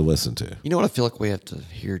fun to listen to. You know what I feel like we have to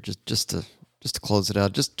hear just to close it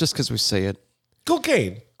out, just because we say it.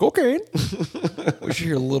 Cocaine. We should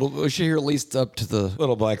hear a little. We should hear at least up to the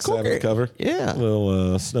Little Black Sabbath cover. Yeah.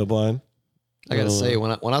 Little Snowblind. I gotta say,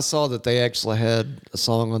 when I saw that they actually had a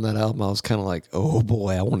song on that album, I was kind of like, oh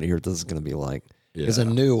boy, I want to hear what this is gonna be like, because I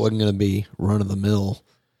knew it wasn't gonna be run of the mill.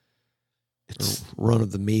 It's run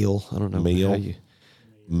of the meal. I don't know how you.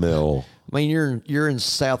 Mill. I mean, you're in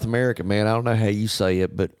South America, man. I don't know how you say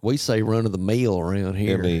it, but we say run of the meal around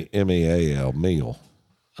here. MEAL meal.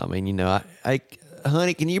 I mean, I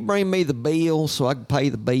honey, can you bring me the bill so I can pay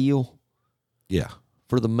the bill? Yeah.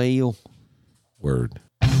 For the meal. Word.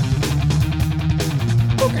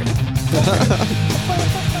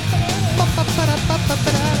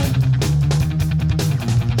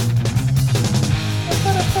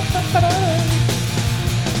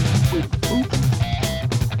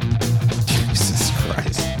 Jesus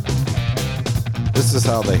Christ. This is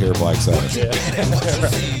how they hear Black Sabbath.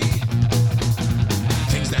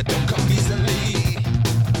 Things that don't come easily.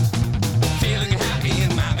 Feeling happy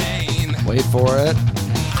in my vein. Wait for it.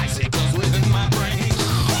 Icicles within my brain.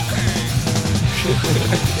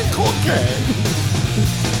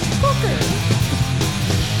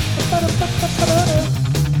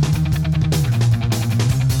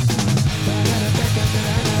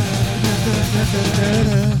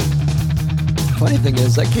 Funny thing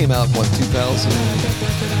is, that came out in what, 2000?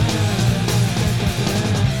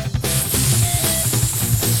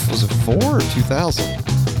 Was it 4 or 2000?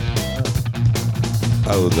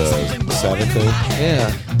 Oh, the Sabbath thing? Yeah.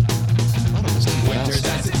 I thought it was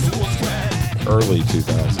 2000. Early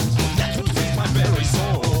 2000s. My very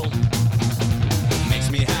soul. Makes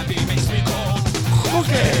me happy, makes me cold.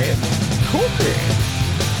 Cocaine.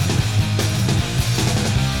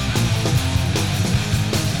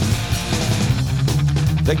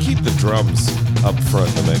 They keep the drums up front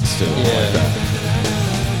in the mix too. I like that.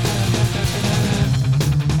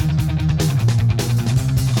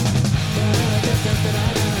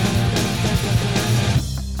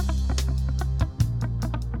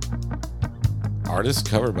 Artist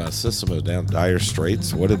covered by System of a Down, Dire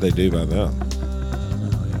Straits. What did they do by them?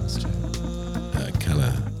 I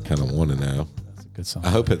kind of want to know. That's a good song. I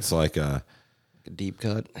hope it's like a deep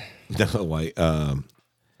cut. No,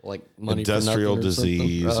 like Money industrial for Nothing or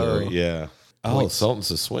disease something? or yeah. Oh, Sultans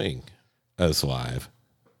of Swing as live.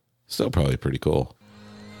 Still probably pretty cool.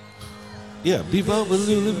 Yeah, Bebop with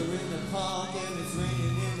Lulu.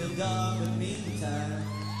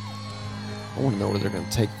 I want to know where they're going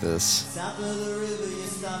to take this.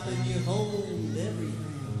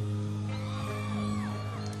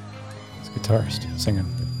 It's a guitarist singing.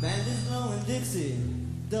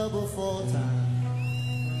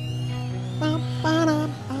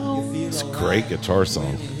 It's a great guitar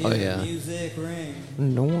song. Oh, yeah. You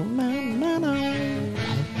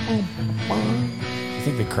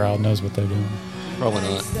think the crowd knows what they're doing? Probably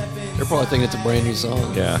not. They're probably thinking it's a brand new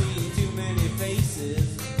song. Yeah.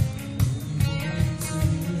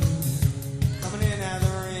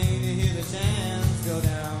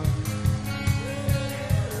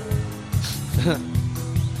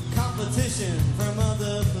 Competition from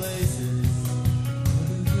other places,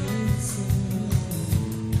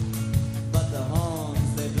 but the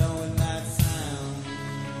horns they blow in that sound.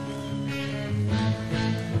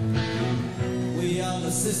 We are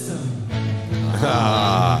the system.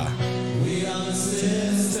 We are the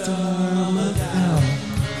system of down.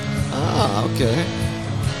 Ah, okay.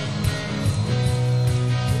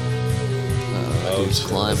 Dude's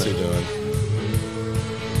climbing. What's he doing?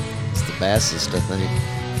 It's the bassist, I think.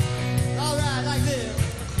 All right, like this.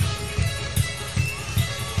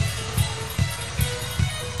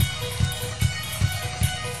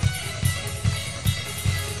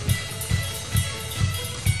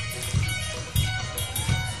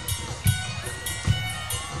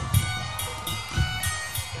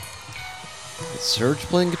 Serge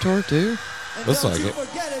playing guitar too? Looks like it.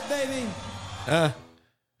 Forget it, baby. All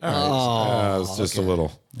right. It's just a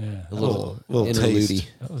little, Yeah. A little taste. interlude-y.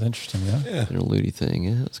 That was interesting, yeah. Yeah. Interlude thing.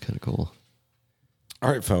 Yeah, that's kind of cool. All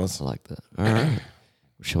right, fellas. I like that. All right.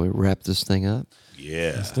 Shall we wrap this thing up?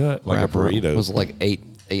 Yeah. Let's do it. Like a Wrap her up. burrito. It was like 8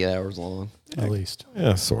 hours long. At least.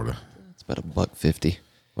 Yeah, sort of. It's about $1.50,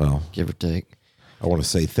 Well, give or take. I want to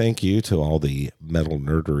say thank you to all the metal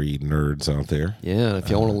nerdery nerds out there. Yeah,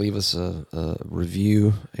 if y'all want to leave us a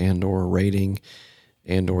review and or a rating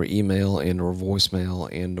and or email and or voicemail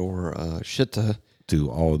and or shitta,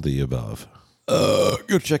 Do all of the above.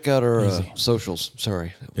 go check out our socials.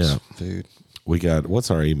 Sorry. That was food. We got,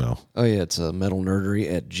 what's our email? Oh, yeah, it's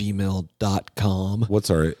metalnerdery@gmail.com.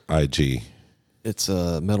 What's our IG? It's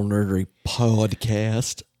a Metal Nerdery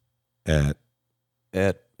Podcast At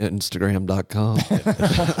Instagram.com.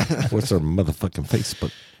 what's our motherfucking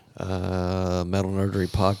Facebook? Metal Nerdery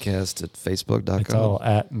Podcast at Facebook.com. It's all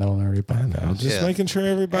at Metal Nerdy Podcast. I'm just Yeah. making sure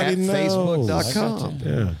everybody At knows. Facebook.com.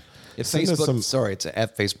 Yeah. It's Send us Facebook. some- Sorry, it's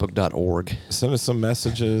at Facebook.org. Send us some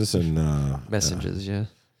messages and Messages, yeah.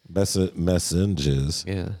 messages.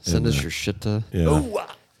 Yeah. Send us And, your shitta. Yeah.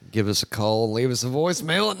 Give us a call and leave us a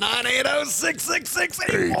voicemail at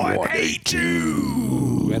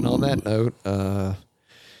 980-666-8182. And on that note,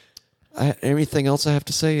 everything else I have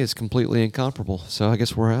to say is completely incomparable. So I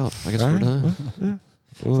guess we're out. I guess we're done.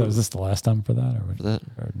 So is this the last time for that, or, For that?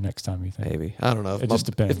 or next time you think? Maybe. I don't know. It just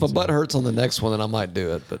depends. If my butt hurts on the next one, then I might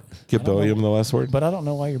do it. But Give William the last word. But I don't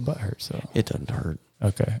know why your butt hurts. So it doesn't hurt.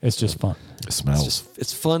 okay, it's just fun. It smells.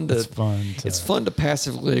 It's fun to. It's fun. It's fun to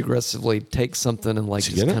passively aggressively take something and like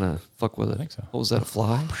Did you just get it? kind of fuck with it. I think so. What was that? A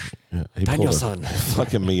fly? Yeah, he Daniel pulled a son.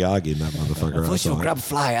 fucking Miyagi in that motherfucker. First you outside. grab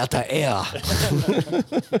fly out the air.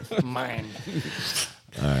 Mine.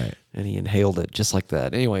 All right. And he inhaled it just like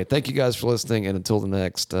that. Anyway, thank you guys for listening. And until the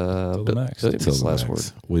next. Until the next. Billy, Till this the last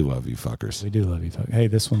next. word. We love you fuckers. We do love you. Hey,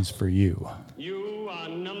 this one's for you. You are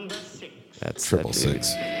number 6. That's Triple that dude.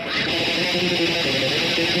 6.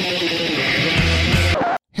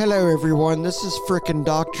 Hello, everyone. This is frickin'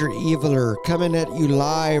 Dr. Eviler coming at you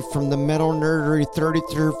live from the Metal Nerdery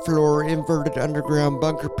 33rd floor inverted underground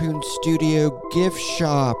Bunker Poon Studio gift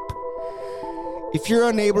shop. If you're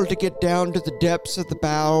unable to get down to the depths of the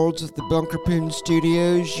bowels of the Bunker Poon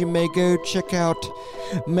Studios, you may go check out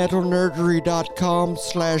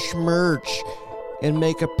metalnerdery.com/merch and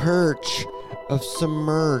make a perch of some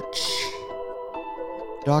merch.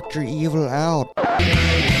 Dr. Evil out.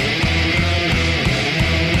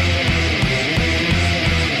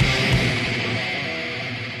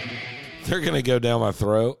 They're going to go down my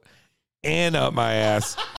throat and up my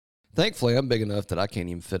ass. Thankfully, I'm big enough that I can't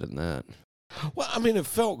even fit in that. Well, I mean, it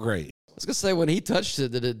felt great. I was going to say, when he touched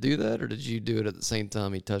it, did it do that? Or did you do it at the same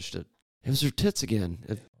time he touched it? It was her tits again.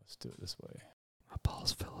 Let's do it this way. My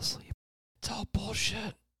balls fell asleep. It's all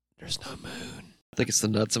bullshit. There's no moon. I think it's the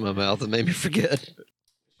nuts in my mouth that made me forget.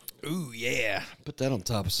 Ooh, yeah. Put that on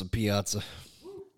top of some piazza.